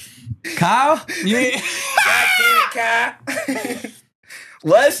cousin. Kyle? Yeah. God damn it, Kai.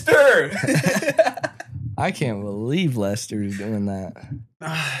 Lester. I can't believe Lester's doing that.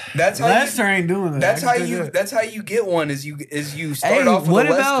 That's how Lester ain't doing that. That's how you get one. Is you start off with what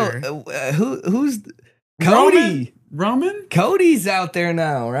a Lester. about who's Cody? Roman? Cody's out there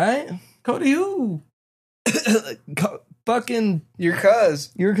now, right? Cody who? Fucking Your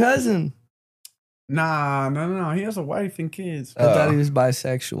cousin. Nah. He has a wife and kids. I thought he was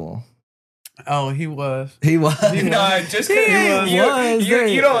bisexual. Oh, he was. He was. Nah, just He was.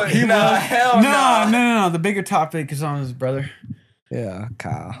 you don't. Hell No. The bigger topic is on his brother. Yeah,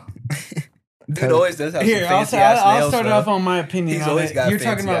 Kyle. Dude always does have Here, some fancy I'll ass nails. start off on my opinion. He's on always it. got You're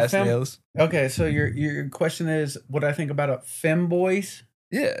fancy talking about ass nails. Okay, so your question is what I think about a femboys.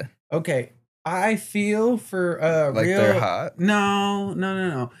 Yeah, Okay, I feel for like real. they're hot.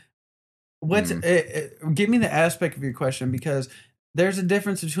 No. What's give me the aspect of your question because there's a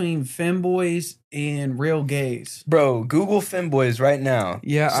difference between femboys and real gays. Bro, Google femboys right now.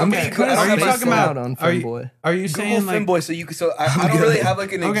 Yeah, Somebody I'm could- gonna are you miss talking out about- on are you- femboy? Are you Google saying like? femboy, so I don't really have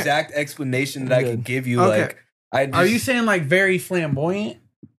like an Okay. exact explanation that I Good. can give you. Okay. Like, I just, Are you saying like very flamboyant?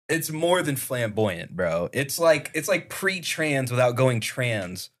 It's more than flamboyant, bro. It's like pre-trans without going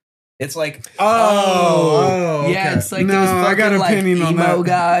trans. It's like Okay. Yeah, it's like no, those I fucking got an like opinion on emo that.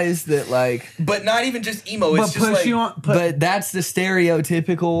 guys that like. but not even just emo. It's But just push like you on. But that's the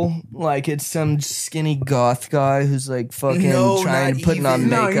stereotypical, like it's some skinny goth guy who's like fucking No, trying not to putting on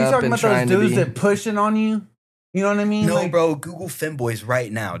even. No, you're makeup talking and about trying those to dudes be. that pushing on you. You know what I mean? no, Like, bro. Google femboys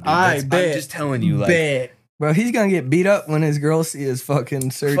right now, dude. I I'm bet. just telling you, like. Bet. Bro, he's gonna get beat up when his girls see his fucking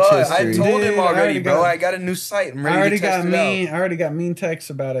search Fuck, history. I told Dude, him I already, already bro. got- I got a new site. I'm I ready already to test got it mean. I already got mean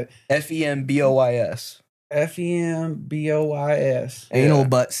texts about it. out. FEMBOYS. FEMBOYS. Anal Yeah.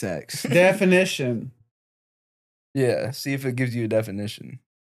 butt sex. Definition. Yeah, see if it gives you a definition.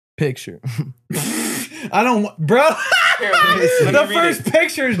 Picture. I don't, bro. Here, let me The read first it.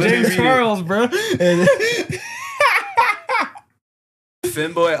 picture is Let me James read it. Charles, bro.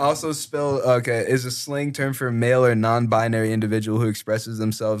 Femboy, also spelled is a slang term for a male or non-binary individual who expresses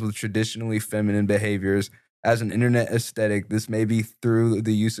themselves with traditionally feminine behaviors. As an internet aesthetic, this may be through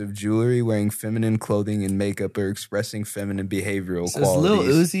the use of jewelry, wearing feminine clothing and makeup, or expressing feminine behavioral So is Lil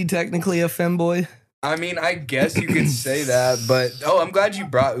qualities. Uzi technically a femboy? I mean, I guess you could say that, but I'm glad you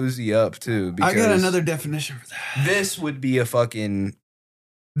brought Uzi up too. Because I got another definition for that. This would be a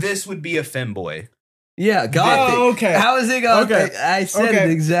femboy. Yeah, gothic. Oh, okay. How is it gothic? Okay. I said Okay. it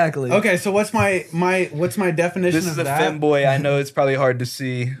exactly. Okay, so what's my definition This of is a that? femboy. I know it's probably hard to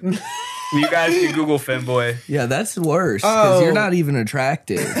see. You guys can Google femboy. Yeah, that's worse because you're Oh. not even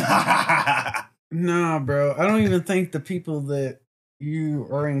attractive. Nah, bro. I don't even think the people that you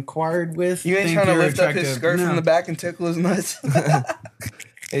are inquired with. You ain't think trying to you're lift up his attractive. skirt No. from the back and tickle his nuts?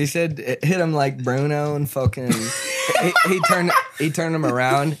 He said hit him like Bruno and fucking. he turned him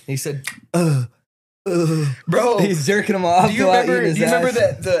around. He said, Bro, He's jerking him off. do you remember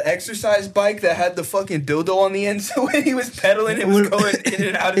that the exercise bike that had the fucking dildo on the end? So when he was pedaling, it was going in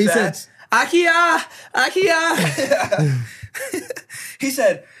and out He his said, ass. Akia, Akia. He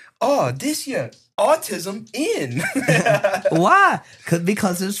said, "Oh, this year autism in." Why?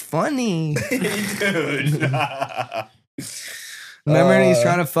 Because it's funny. Dude. Remember when he's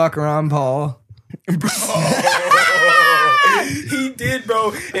trying to fuck Ron Paul? He did,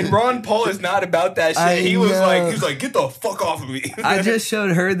 bro. And Ron Paul is not about that shit. He was like, get the fuck off of me. I just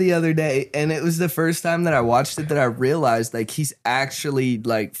showed her the other day, and it was the first time that I watched it that I realized like he's actually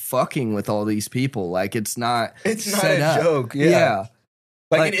like fucking with all these people. Like it's not a up. joke. Yeah.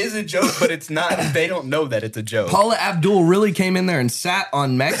 Like, it is a joke, but it's not. They don't know that it's a joke. Paula Abdul really came in there and sat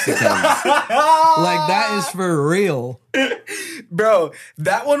on Mexicans. Like, that is for real. Bro,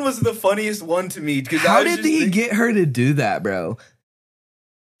 that one was the funniest one to me. How did he get her to do that, bro?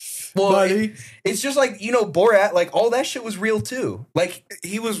 Well, it's just like, Borat, like, all that shit was real, too. Like,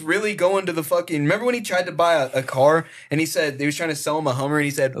 he was really going to the fucking... Remember when he tried to buy a car, and he said... They was trying to sell him a Hummer, and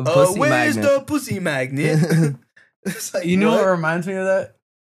he said, where's the pussy magnet? It's like, what reminds me of that?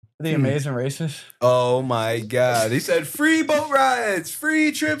 The Amazing Racist. Oh my God. He said free boat rides,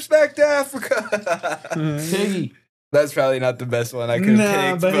 free trips back to Africa. Piggy. That's probably not the best one I could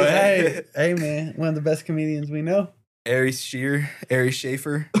have picked. But hey man, one of the best comedians we know. Ari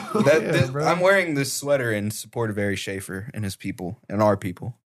Schaefer. I'm wearing this sweater in support of Ari Schaefer and his people and our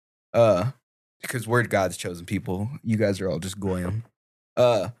people. Because we're God's chosen people. You guys are all just goyim.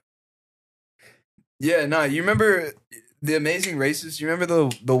 Yeah, no, you remember The Amazing Racist? You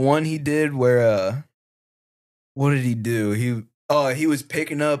remember the one he did where what did he do? He was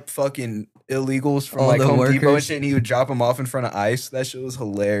picking up fucking illegals from like Home Depot and shit, and he would drop them off in front of ICE. That shit was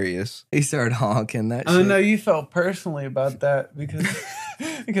hilarious. He started honking that shit. I know you felt personally about that because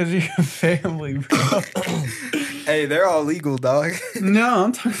of your family, bro. Hey, they're all legal, dog. No,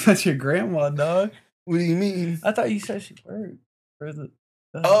 I'm talking about your grandma, dog. What do you mean? I thought you said she worked for the...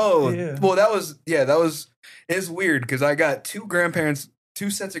 yeah. Well, that was. It's weird because I got two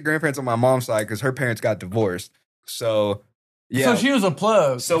sets of grandparents on my mom's side because her parents got divorced. So, yeah. So she was a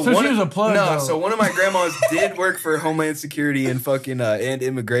plug. She was a plug. No, though. So one of my grandmas did work for Homeland Security and fucking and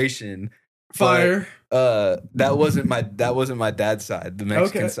immigration. Fire. But, that wasn't my dad's side, the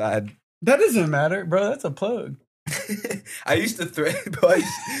Mexican side. That doesn't matter, bro. That's a plug. I used to threaten.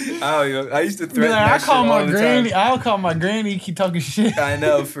 I used to threaten. I'll call my granny. Keep talking shit. I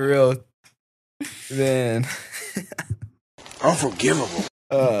know, for real, man. Unforgivable.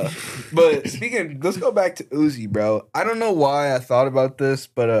 But let's go back to Uzi, bro. I don't know why I thought about this,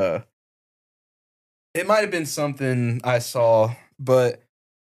 but it might have been something I saw. But,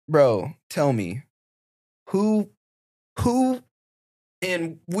 bro, tell me, who.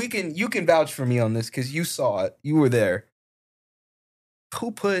 And you can vouch for me on this because you saw it. You were there.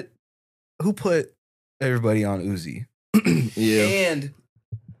 Who put everybody on Uzi? Yeah. And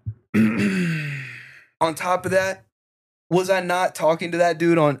on top of that, was I not talking to that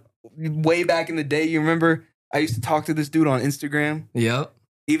dude on way back in the day? You remember I used to talk to this dude on Instagram? Yep.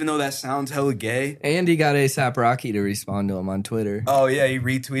 Even though that sounds hella gay. And he got A$AP Rocky to respond to him on Twitter. Oh, yeah, he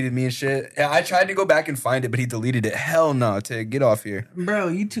retweeted me and shit. Yeah, I tried to go back and find it, but he deleted it. Hell no, Tig, get off here. Bro,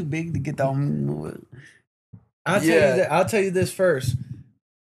 you too big to get the... I'll tell you this first.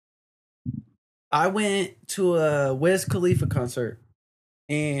 I went to a Wiz Khalifa concert,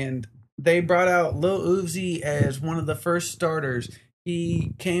 and they brought out Lil Uzi as one of the first starters.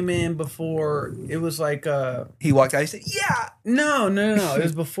 He came in before it was like he walked out. He said, "Yeah." No. It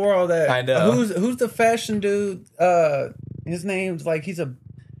was before all that. I know. Who's the fashion dude? His name's like he's a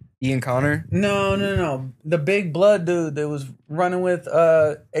Ian Connor. No. The big blood dude that was running with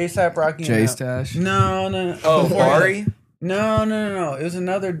A$AP Rocky. J Stash. No. Oh, Bari. No. It was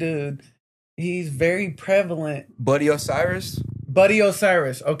another dude. He's very prevalent. Buddy Osiris.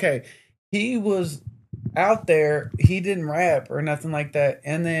 Okay, he was out there. He didn't rap or nothing like that.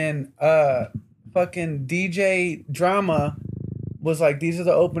 And then fucking DJ Drama was like, these are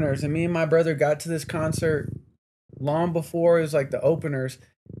the openers. And me and my brother got to this concert long before it was like the openers.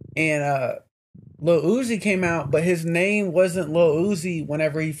 And Lil Uzi came out, but his name wasn't Lil Uzi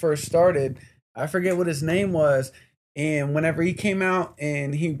whenever he first started. I forget what his name was. And whenever he came out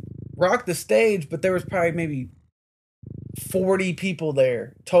and he rocked the stage, but there was probably maybe 40 people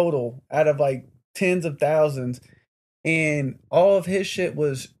there total out of like tens of thousands, and all of his shit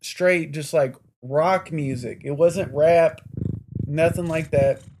was straight just like rock music. It wasn't rap, nothing like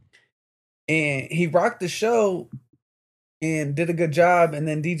that. And he rocked the show and did a good job. And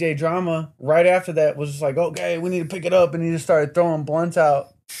then DJ Drama right after that was just like, okay, we need to pick it up, and he just started throwing blunts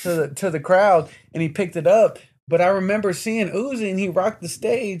out to the crowd, and he picked it up. But I remember seeing Uzi and he rocked the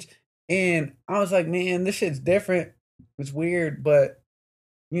stage, and I was like, man, this shit's different. It's weird, but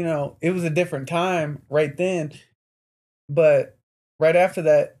it was a different time right then. But right after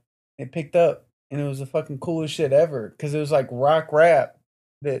that, it picked up, and it was the fucking coolest shit ever because it was like rock rap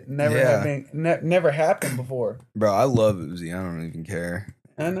that never happened before. Bro, I love Uzi. I don't even care.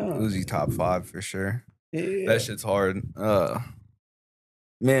 I know Uzi top 5 for sure. Yeah. That shit's hard.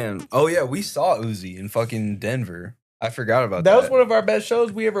 Man. Oh yeah, we saw Uzi in fucking Denver. I forgot about that. That was one of our best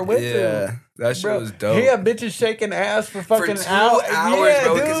shows we ever went to. Yeah, that shit was dope. He had bitches shaking ass for fucking 2 hours,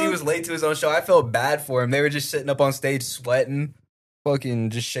 bro, because he dude. was late to his own show. I felt bad for him. They were just sitting up on stage sweating, fucking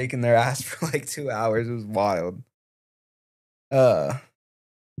just shaking their ass for like 2 hours. It was wild. Gosh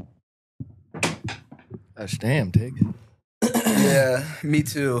damn, Tig. Yeah, me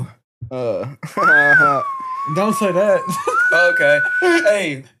too. Don't say that. Okay.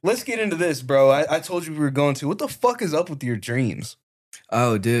 Hey, let's get into this, bro. I told you we were going to. What the fuck is up with your dreams?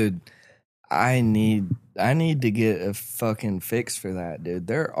 Oh, dude. I need to get a fucking fix for that, dude.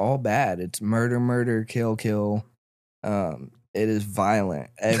 They're all bad. It's murder, kill. It is violent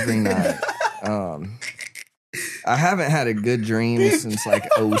every night. I haven't had a good dream since like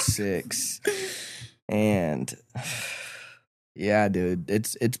 06. And yeah, dude,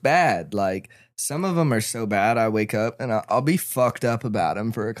 it's bad. Like some of them are so bad I wake up and I'll be fucked up about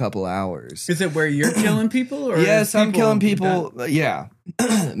them for a couple hours. Is it where you're killing people? Or yes, I'm killing people. Yeah,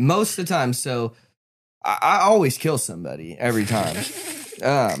 most of the time. So I always kill somebody every time,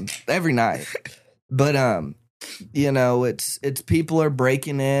 every night. But you know, it's people are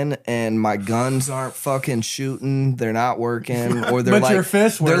breaking in and my guns aren't fucking shooting. They're not working, or they're but like your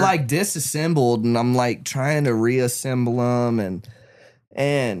fists they're work. like disassembled, and I'm like trying to reassemble them,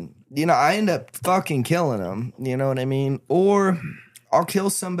 and you know I end up fucking killing them. You know what I mean? Or I'll kill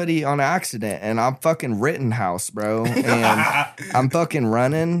somebody on accident, and I'm fucking Rittenhouse, bro, and I'm fucking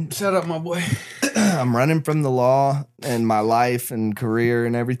running. Shut up, my boy. I'm running from the law, and my life and career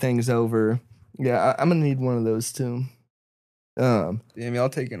and everything's over. Yeah, I'm gonna need one of those too. Damn, y'all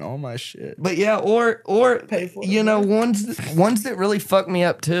taking all my shit. But yeah, or Pay for it, you know, man. ones that really fuck me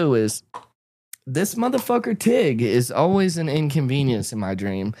up too is this motherfucker Tig is always an inconvenience in my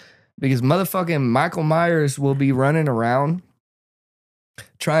dream because motherfucking Michael Myers will be running around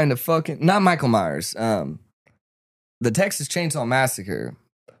trying to fucking not Michael Myers, the Texas Chainsaw Massacre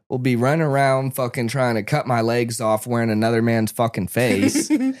will be running around fucking trying to cut my legs off wearing another man's fucking face.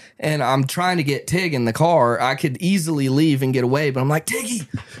 And I'm trying to get Tig in the car. I could easily leave and get away, but I'm like, Tiggy,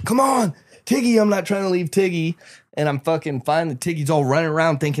 come on. Tiggy, I'm not trying to leave Tiggy. And I'm fucking finally, Tiggy's all running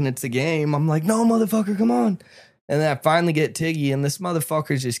around thinking it's a game. I'm like, no, motherfucker, come on. And then I finally get Tiggy, and this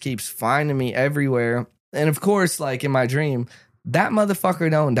motherfucker just keeps finding me everywhere. And of course, like in my dream, that motherfucker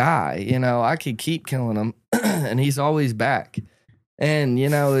don't die. You know, I could keep killing him, and he's always back. And, you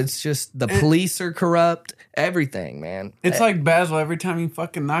know, it's just the police are corrupt. Everything, man. It's like Basil. Every time you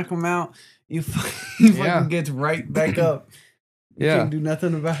fucking knock him out, you fucking gets right back up. You can't do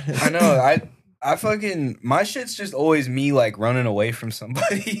nothing about it. I know. I fucking, my shit's just always me like running away from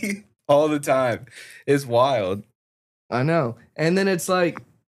somebody all the time. It's wild. I know. And then it's like,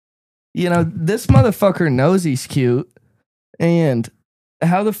 you know, this motherfucker knows he's cute. And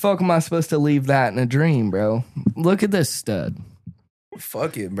how the fuck am I supposed to leave that in a dream, bro? Look at this stud.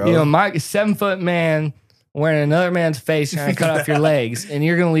 Fuck it, bro. You know, Mike, 7-foot man wearing another man's face trying to cut off your legs, and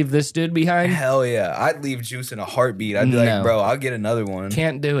you're gonna leave this dude behind? Hell yeah. I'd leave Juice in a heartbeat. I'd be like, bro, I'll get another one.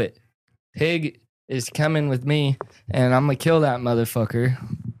 Can't do it. Pig is coming with me, and I'm gonna kill that motherfucker.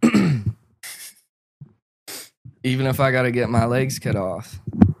 Even if I gotta get my legs cut off.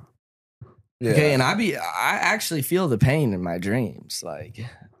 Yeah. Okay, and I actually feel the pain in my dreams. Like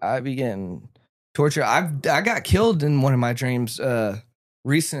I be getting torture. I got killed in one of my dreams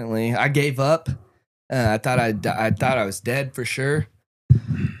recently. I gave up. I thought I was dead for sure.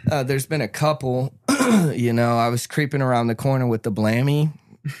 There's been a couple. You know, I was creeping around the corner with the blammy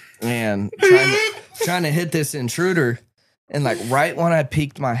and trying to hit this intruder. And like right when I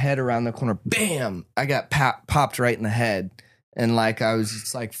peeked my head around the corner, bam! I got popped right in the head. And like I was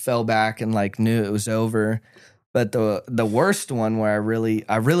just like fell back and like knew it was over. But the worst one where I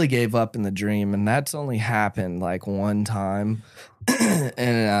really gave up in the dream, and that's only happened like one time.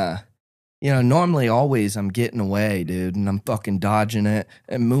 And you know, normally always I'm getting away, dude, and I'm fucking dodging it.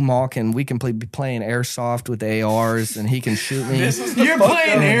 And Moomaw we can be playing airsoft with ARs, and he can shoot me. You're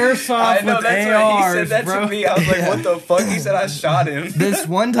playing airsoft with ARs, he said that bro. to me. I was like, what the fuck? He said I shot him. This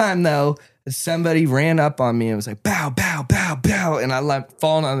one time though, somebody ran up on me and was like, bow, bow, bow, bow. And I like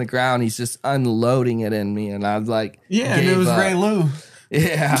falling on the ground. He's just unloading it in me. And I was like, yeah, and it was Ray Lou.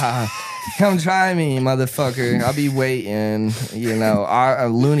 Yeah. Come try me, motherfucker. I'll be waiting. You know,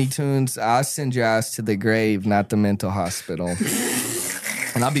 Looney Tunes, I'll send your ass to the grave, not the mental hospital.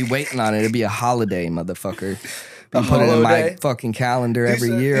 And I'll be waiting on it. It'll be a holiday, motherfucker. I put it in my fucking calendar every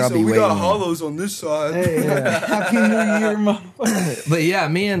year. I'll be waiting. We got hollows on this side. Hey, Happy New Year, motherfucker. But yeah,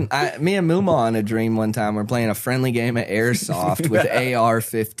 me and Muma in a dream one time we're playing a friendly game of airsoft with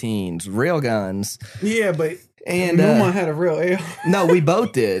AR-15s, real guns. Yeah, but Muma had a real AR. No, we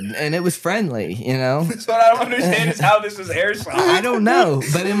both did, and it was friendly. That's what I don't understand is how this was airsoft. I don't know,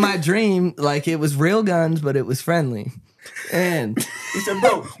 but in my dream, like it was real guns, but it was friendly. And he said,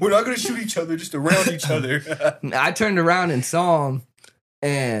 bro, we're not going to shoot each other, just around each other. I turned around and saw him.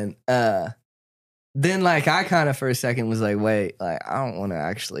 And then, like, I kind of for a second was like, wait, like, I don't want to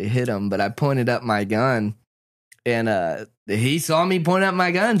actually hit him. But I pointed up my gun. And he saw me point up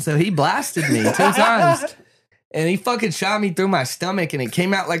my gun. So he blasted me 2 times. And he fucking shot me through my stomach. And it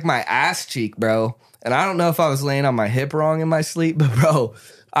came out like my ass cheek, bro. And I don't know if I was laying on my hip wrong in my sleep. But, bro,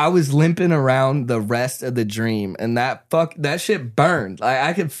 I was limping around the rest of the dream, and that shit burned. Like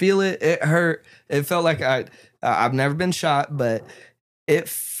I could feel it. It hurt. It felt like I've never been shot, but it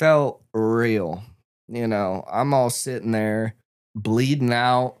felt real. I'm all sitting there bleeding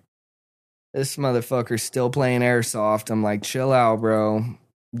out. This motherfucker's still playing airsoft. I'm like, chill out, bro.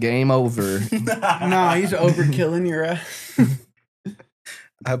 Game over. Nah, he's overkilling your ass.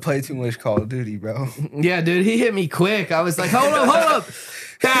 I play too much Call of Duty, bro. Yeah, dude, he hit me quick. I was like, hold up.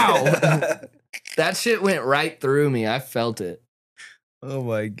 Pow! That shit went right through me. I felt it. Oh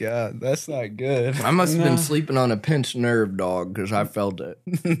my God, that's not good. I must have been sleeping on a pinched nerve, dog, because I felt it.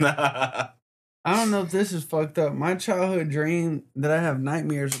 I don't know if this is fucked up. My childhood dream that I have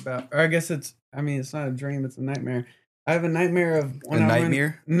nightmares about, or I guess it's not a dream, it's a nightmare. I have a nightmare of when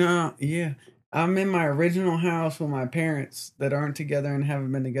I'm in my original house with my parents that aren't together and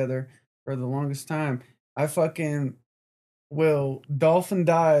haven't been together for the longest time. I fucking will dolphin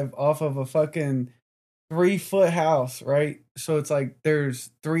dive off of a fucking 3-foot house, right? So it's like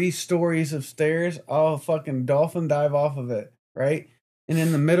there's 3 stories of stairs. I'll fucking dolphin dive off of it, right? And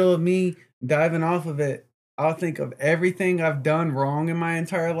in the middle of me diving off of it, I'll think of everything I've done wrong in my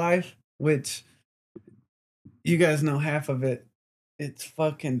entire life, which you guys know half of it. It's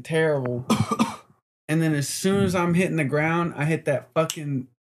fucking terrible. And then as soon as I'm hitting the ground, I hit that fucking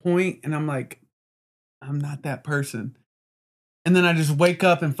point and I'm like, I'm not that person. And then I just wake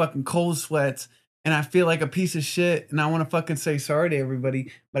up in fucking cold sweats and I feel like a piece of shit and I want to fucking say sorry to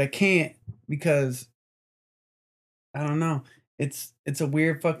everybody, but I can't because I don't know. It's a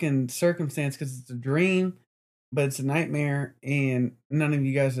weird fucking circumstance because it's a dream, but it's a nightmare and none of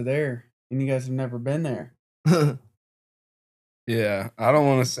you guys are there and you guys have never been there. Yeah, I don't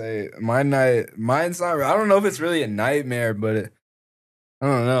want to say mine's not. I don't know if it's really a nightmare, but I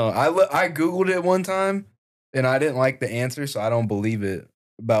don't know. I Googled it one time and I didn't like the answer, so I don't believe it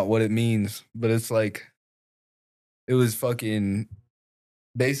about what it means. But it's like it was fucking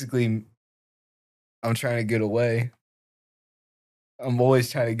basically. I'm trying to get away. I'm always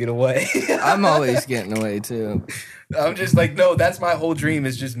trying to get away. I'm always getting away too. I'm just like, no, that's my whole dream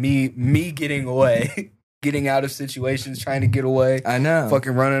is just me getting away. Getting out of situations, trying to get away. I know.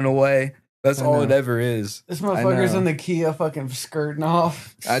 Fucking running away. That's all it ever is. This motherfucker's in the Kia fucking skirting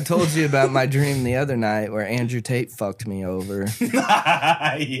off. I told you about my dream the other night where Andrew Tate fucked me over.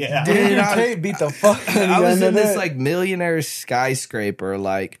 Yeah. Dude, Andrew Tate beat the fuck out of you. I was in this like millionaire skyscraper.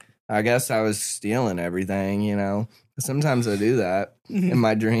 Like, I guess I was stealing everything, Sometimes I do that in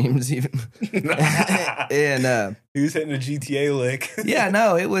my dreams, even. And he was hitting a GTA lick. Yeah,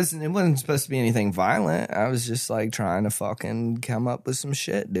 no, it wasn't supposed to be anything violent. I was just like trying to fucking come up with some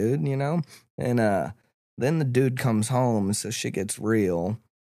shit, dude, And then the dude comes home, so shit gets real.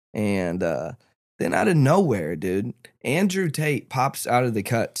 And then out of nowhere, dude, Andrew Tate pops out of the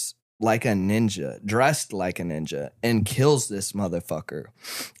cuts like a ninja, dressed like a ninja, and kills this motherfucker.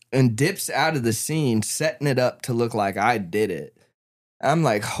 And dips out of the scene, setting it up to look like I did it. I'm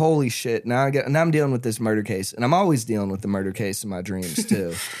like, holy shit. Now I'm dealing with this murder case. And I'm always dealing with the murder case in my dreams,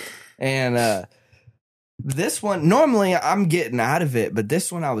 too. And this one, normally I'm getting out of it, but this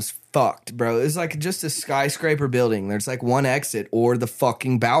one I was fucked, bro. It was like just a skyscraper building. There's like one exit or the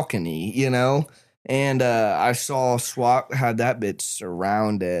fucking balcony, And I saw SWAT had that bitch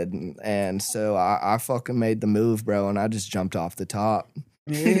surrounded. And so I fucking made the move, bro. And I just jumped off the top.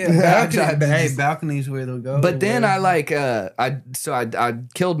 Yeah, balcony's where they'll go. But then I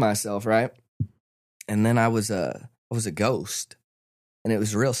killed myself, right? And then I was a ghost, and it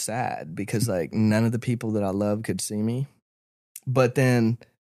was real sad because like none of the people that I love could see me. But then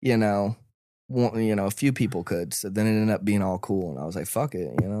a few people could. So then it ended up being all cool, and I was like, fuck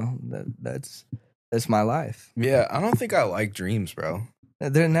it, that's my life. Yeah, I don't think I like dreams, bro.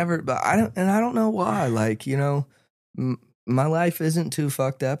 They're never, but I don't know why. Like my life isn't too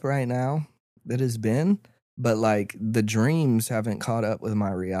fucked up right now. That has been, but like the dreams haven't caught up with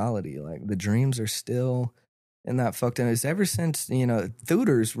my reality. Like the dreams are still in that fucked up. It's ever since,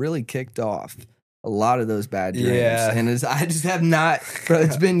 Thuders really kicked off a lot of those bad dreams. Yeah. And I just have not, bro,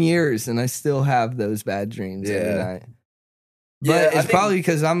 it's been years and I still have those bad dreams every night. But it's probably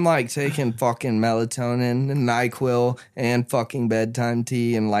because I'm like taking fucking melatonin and NyQuil and fucking bedtime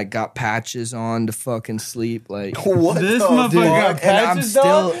tea and like got patches on to fucking sleep. Like what this the motherfucker got fuck? patches,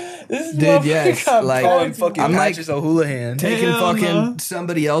 dog? This dude, yes, like Calling fucking I'm like patches O'Houlihan. taking Hell fucking no.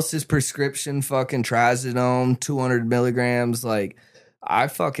 somebody else's prescription, fucking trazodone, 200 milligrams. Like I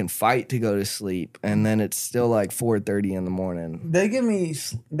fucking fight to go to sleep, and then it's still like 4:30 in the morning. They give me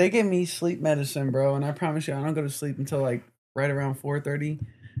sleep medicine, bro, and I promise you, I don't go to sleep until like right around 4:30.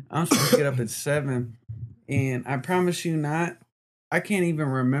 I'm supposed to get up at 7, and I promise you not. I can't even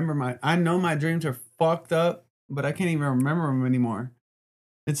remember I know my dreams are fucked up, but I can't even remember them anymore.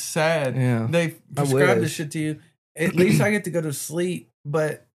 It's sad. Yeah, They prescribe this shit to you. At least I get to go to sleep,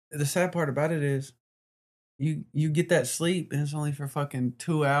 but the sad part about it is you get that sleep and it's only for fucking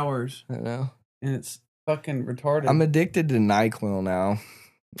 2 hours. I know. And it's fucking retarded. I'm addicted to NyQuil now.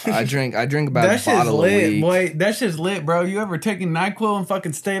 I drink about that a shit's bottle a lit, week. boy. That shit's lit, bro. You ever taken NyQuil and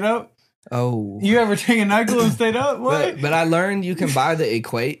fucking stayed up? Oh. You ever taken NyQuil and stayed up? What? But I learned you can buy the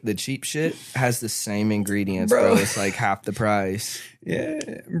Equate, the cheap shit, has the same ingredients, bro. It's like half the price. Yeah,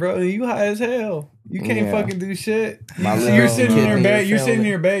 bro. You high as hell. You can't fucking do shit. You're sitting in your bed. You're sitting in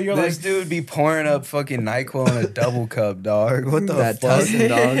your bed. You're This like, dude be pouring up fucking NyQuil in a double cup, dog. What the That fuck? Tussin,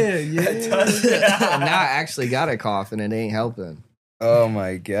 dog. yeah. Now I actually got a cough and it ain't helping. Oh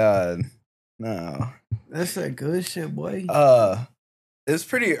my god. No. That's that good shit, boy. It's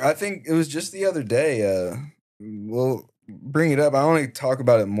pretty. I think it was just the other day. We'll bring it up. I only talk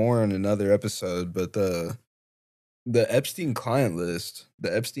about it more in another episode, but the Epstein client list,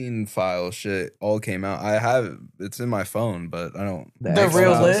 the Epstein file shit all came out. I have it's in my phone, but I don't.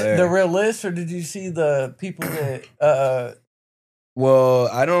 The real list, or did you see the people that? Well,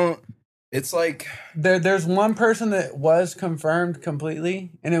 I don't. It's like there's one person that was confirmed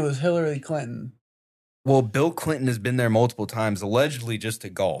completely, and it was Hillary Clinton. Well, Bill Clinton has been there multiple times, allegedly just to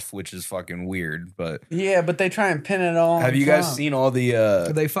golf, which is fucking weird. But yeah, but they try and pin it all. Have you guys seen all the?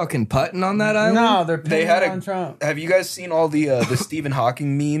 Are they fucking putting on that island? No, they're pinning it on Trump. Have you guys seen all the Stephen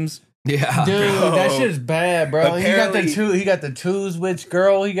Hawking memes? Yeah, dude, bro. that shit's bad, bro. He got the twos. Which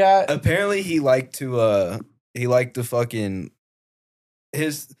girl he got? Apparently, he liked to fucking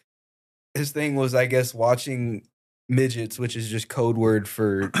his thing was, I guess, watching midgets, which is just code word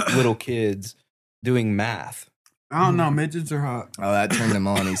for little kids doing math. I don't know. Midgets are hot. Oh, that turned him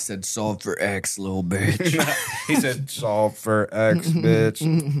on. He said, "Solve for X, little bitch." He said, "Solve for X,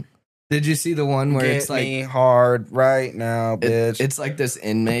 bitch." Did you see the one where it's like me hard right now, bitch? It's like this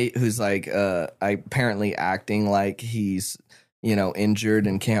inmate who's like apparently acting like he's injured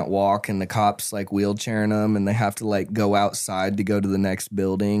and can't walk, and the cops like wheelchairing him, and they have to like go outside to go to the next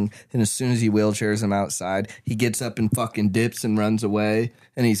building. And as soon as he wheelchairs him outside, he gets up and fucking dips and runs away,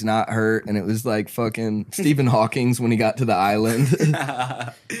 and he's not hurt. And it was like fucking Stephen Hawking's when he got to the island.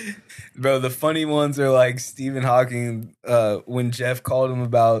 Bro, the funny ones are like Stephen Hawking when Jeff called him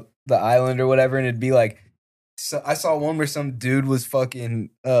about the island or whatever, and it'd be like, so I saw one where some dude was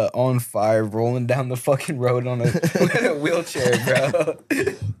fucking on fire rolling down the fucking road on a wheelchair, bro.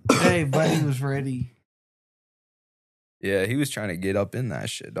 Hey, but he was ready. Yeah, he was trying to get up in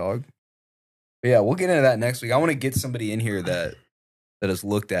that shit, dog. But yeah, we'll get into that next week. I want to get somebody in here that has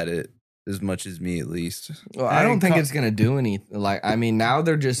looked at it as much as me, at least. Well, I don't think it's gonna do anything. Like, I mean, now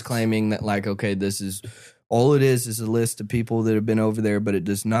they're just claiming that, like, okay, this is all it is a list of people that have been over there, but it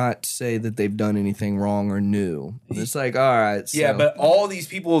does not say that they've done anything wrong or new. It's like, all right, so. Yeah, but all these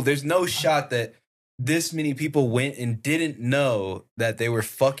people, there's no shot that this many people went and didn't know that they were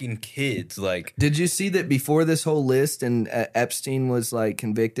fucking kids. Like, did you see that before this whole list and Epstein was like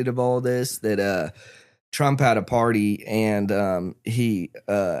convicted of all this, that Trump had a party and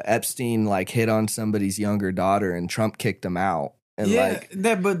Epstein like hit on somebody's younger daughter and Trump kicked him out. And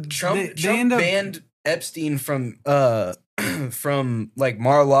but Trump banned Epstein from like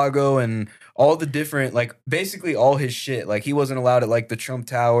Mar-a-Lago and all the different, like, basically all his shit. Like, he wasn't allowed at like the Trump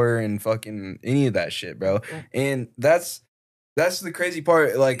Tower and fucking any of that shit, bro. And that's the crazy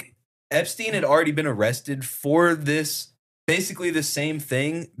part. Like, Epstein had already been arrested for this, basically the same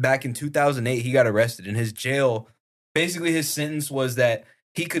thing back in 2008. He got arrested in his jail. Basically, his sentence was that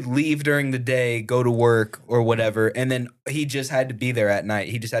he could leave during the day, go to work or whatever, and then he just had to be there at night.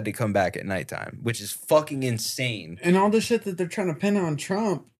 He just had to come back at nighttime, which is fucking insane. And all the shit that they're trying to pin on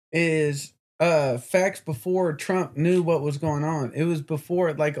Trump is facts before Trump knew what was going on. It was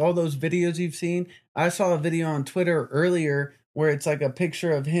before, like, all those videos you've seen. I saw a video on Twitter earlier where it's like a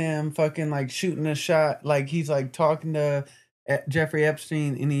picture of him fucking like shooting a shot, like he's like talking to Jeffrey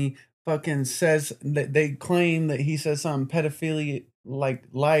Epstein, and he fucking says that they claim that he says something pedophilia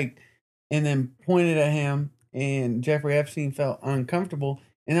like, and then pointed at him, and Jeffrey Epstein felt uncomfortable,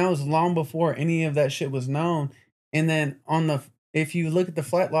 and that was long before any of that shit was known. And then if you look at the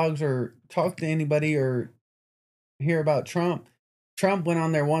flat logs or talk to anybody or hear about Trump went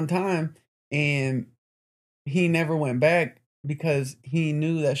on there one time and he never went back because he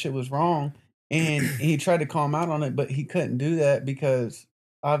knew that shit was wrong, and he tried to call him out on it, but he couldn't do that because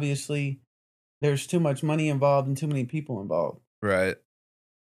obviously there's too much money involved and too many people involved. Right.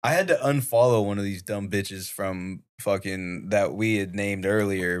 I had to unfollow one of these dumb bitches from fucking that we had named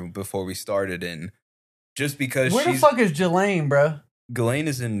earlier before we started, and just because Where the fuck is Jelaine, bro? Ghislaine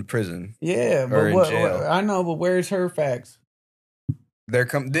is in prison. Yeah, but in jail. I know, but where's her facts?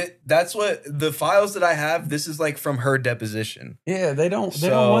 That's what the files that I have. This is like from her deposition. Yeah, they don't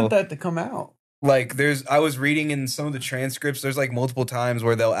want that to come out. Like I was reading in some of the transcripts, there's like multiple times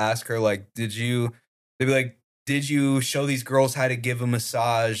where they'll ask her like, they'd be like, did you show these girls how to give a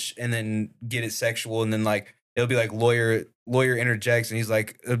massage and then get it sexual? And then like, it'll be like lawyer interjects and he's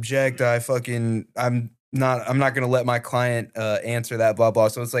like, object, I'm not going to let my client answer that, blah, blah.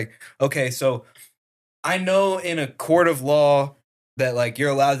 So it's like, okay, so I know in a court of law that like you're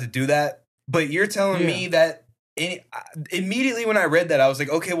allowed to do that, but you're telling me that immediately when I read that, I was like,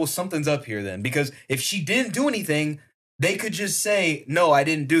 okay, well, something's up here then, because if she didn't do anything, they could just say, no, I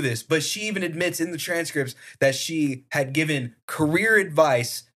didn't do this. But she even admits in the transcripts that she had given career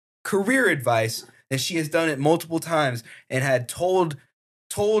advice, that she has done it multiple times and had told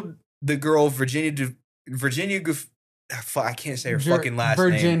the girl Virginia, I can't say her fucking last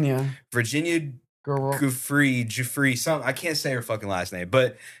name. Virginia Giuffre, I can't say her fucking last name,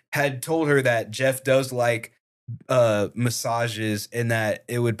 but had told her that Jeff does like massages and that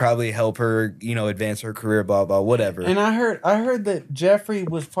it would probably help her, advance her career, blah blah, whatever. And I heard that Jeffrey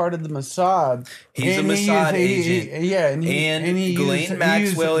was part of the Mossad. He's a Mossad agent. And Ghislaine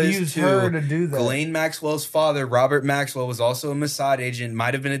Maxwell is too. Her to do that. Ghislaine Maxwell's father, Robert Maxwell, was also a Mossad agent,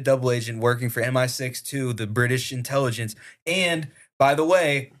 might have been a double agent working for MI6 too, the British intelligence. And by the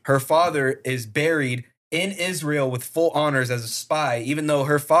way, her father is buried in Israel with full honors as a spy, even though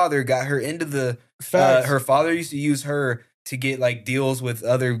her father got her into the... her father used to use her to get like deals with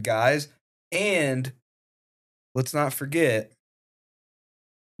other guys. And let's not forget,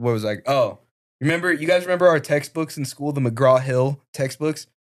 what was like, you guys remember our textbooks in school, the McGraw-Hill textbooks?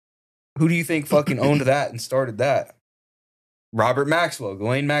 Who do you think fucking owned that and started that? Robert Maxwell,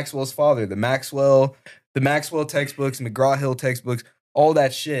 Ghislaine Maxwell's father, the Maxwell textbooks, McGraw-Hill textbooks, all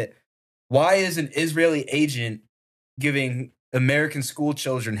that shit. Why is an Israeli agent giving American school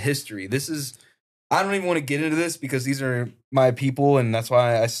children history? I don't even want to get into this because these are my people, and that's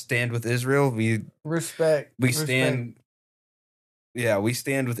why I stand with Israel. We stand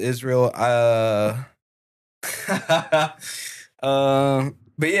with Israel. But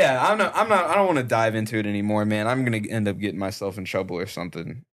yeah, I don't want to dive into it anymore, man. I'm gonna end up getting myself in trouble or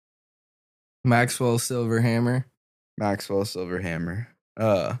something. Maxwell Silverhammer.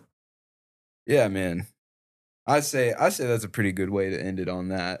 Yeah, man. I'd say that's a pretty good way to end it on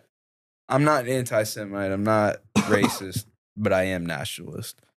that. I'm not anti-Semite. I'm not racist, but I am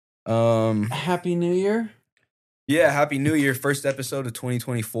nationalist. Happy New Year. Yeah, Happy New Year. First episode of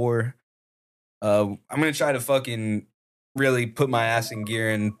 2024. I'm going to try to fucking really put my ass in gear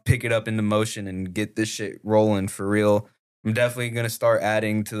and pick it up into motion and get this shit rolling for real. I'm definitely going to start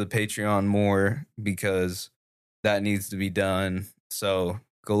adding to the Patreon more because that needs to be done. So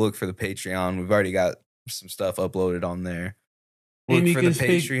go look for the Patreon. We've already got some stuff uploaded on there. Look for the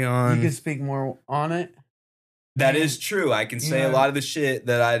Patreon. You can speak more on it. That is true. I can say a lot of the shit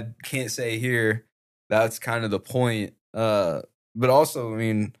that I can't say here. That's kind of the point. But also, I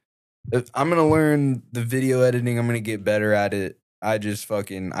mean, I'm going to learn the video editing. I'm going to get better at it. I just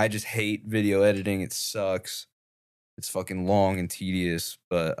hate video editing. It sucks. It's fucking long and tedious.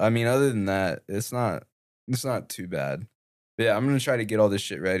 But I mean, other than that, it's not too bad. But yeah, I'm going to try to get all this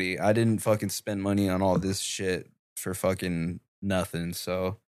shit ready. I didn't fucking spend money on all this shit for fucking nothing.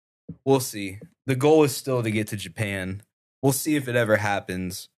 So we'll see. The goal is still to get to Japan. We'll see if it ever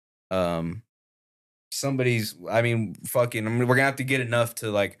happens. We're going to have to get enough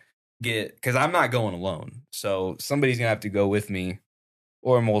to because I'm not going alone. So somebody's going to have to go with me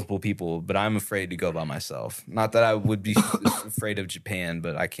or multiple people, but I'm afraid to go by myself. Not that I would be afraid of Japan,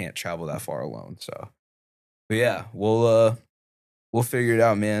 but I can't travel that far alone. So, but yeah, we'll figure it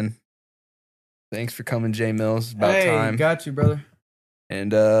out, man. Thanks for coming, Jay Mills. It's about time. Got you, brother.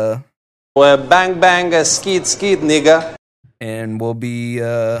 And Well, bang bang, skeet skeet, nigga. And we'll be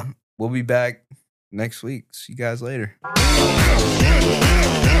back next week. See you guys later.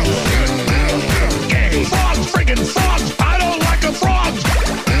 Gay frog, friggin' frogs. I don't like a frog.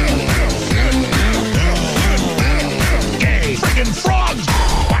 Gay friggin' frogs.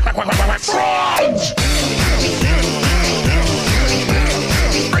 Frogs.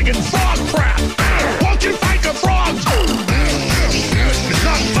 Friggin' frog crap. Won't you fight the frogs? It's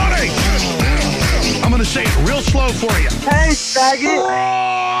not funny. I'm gonna say it real slow for you. Hey, faggot.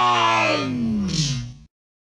 Frogs.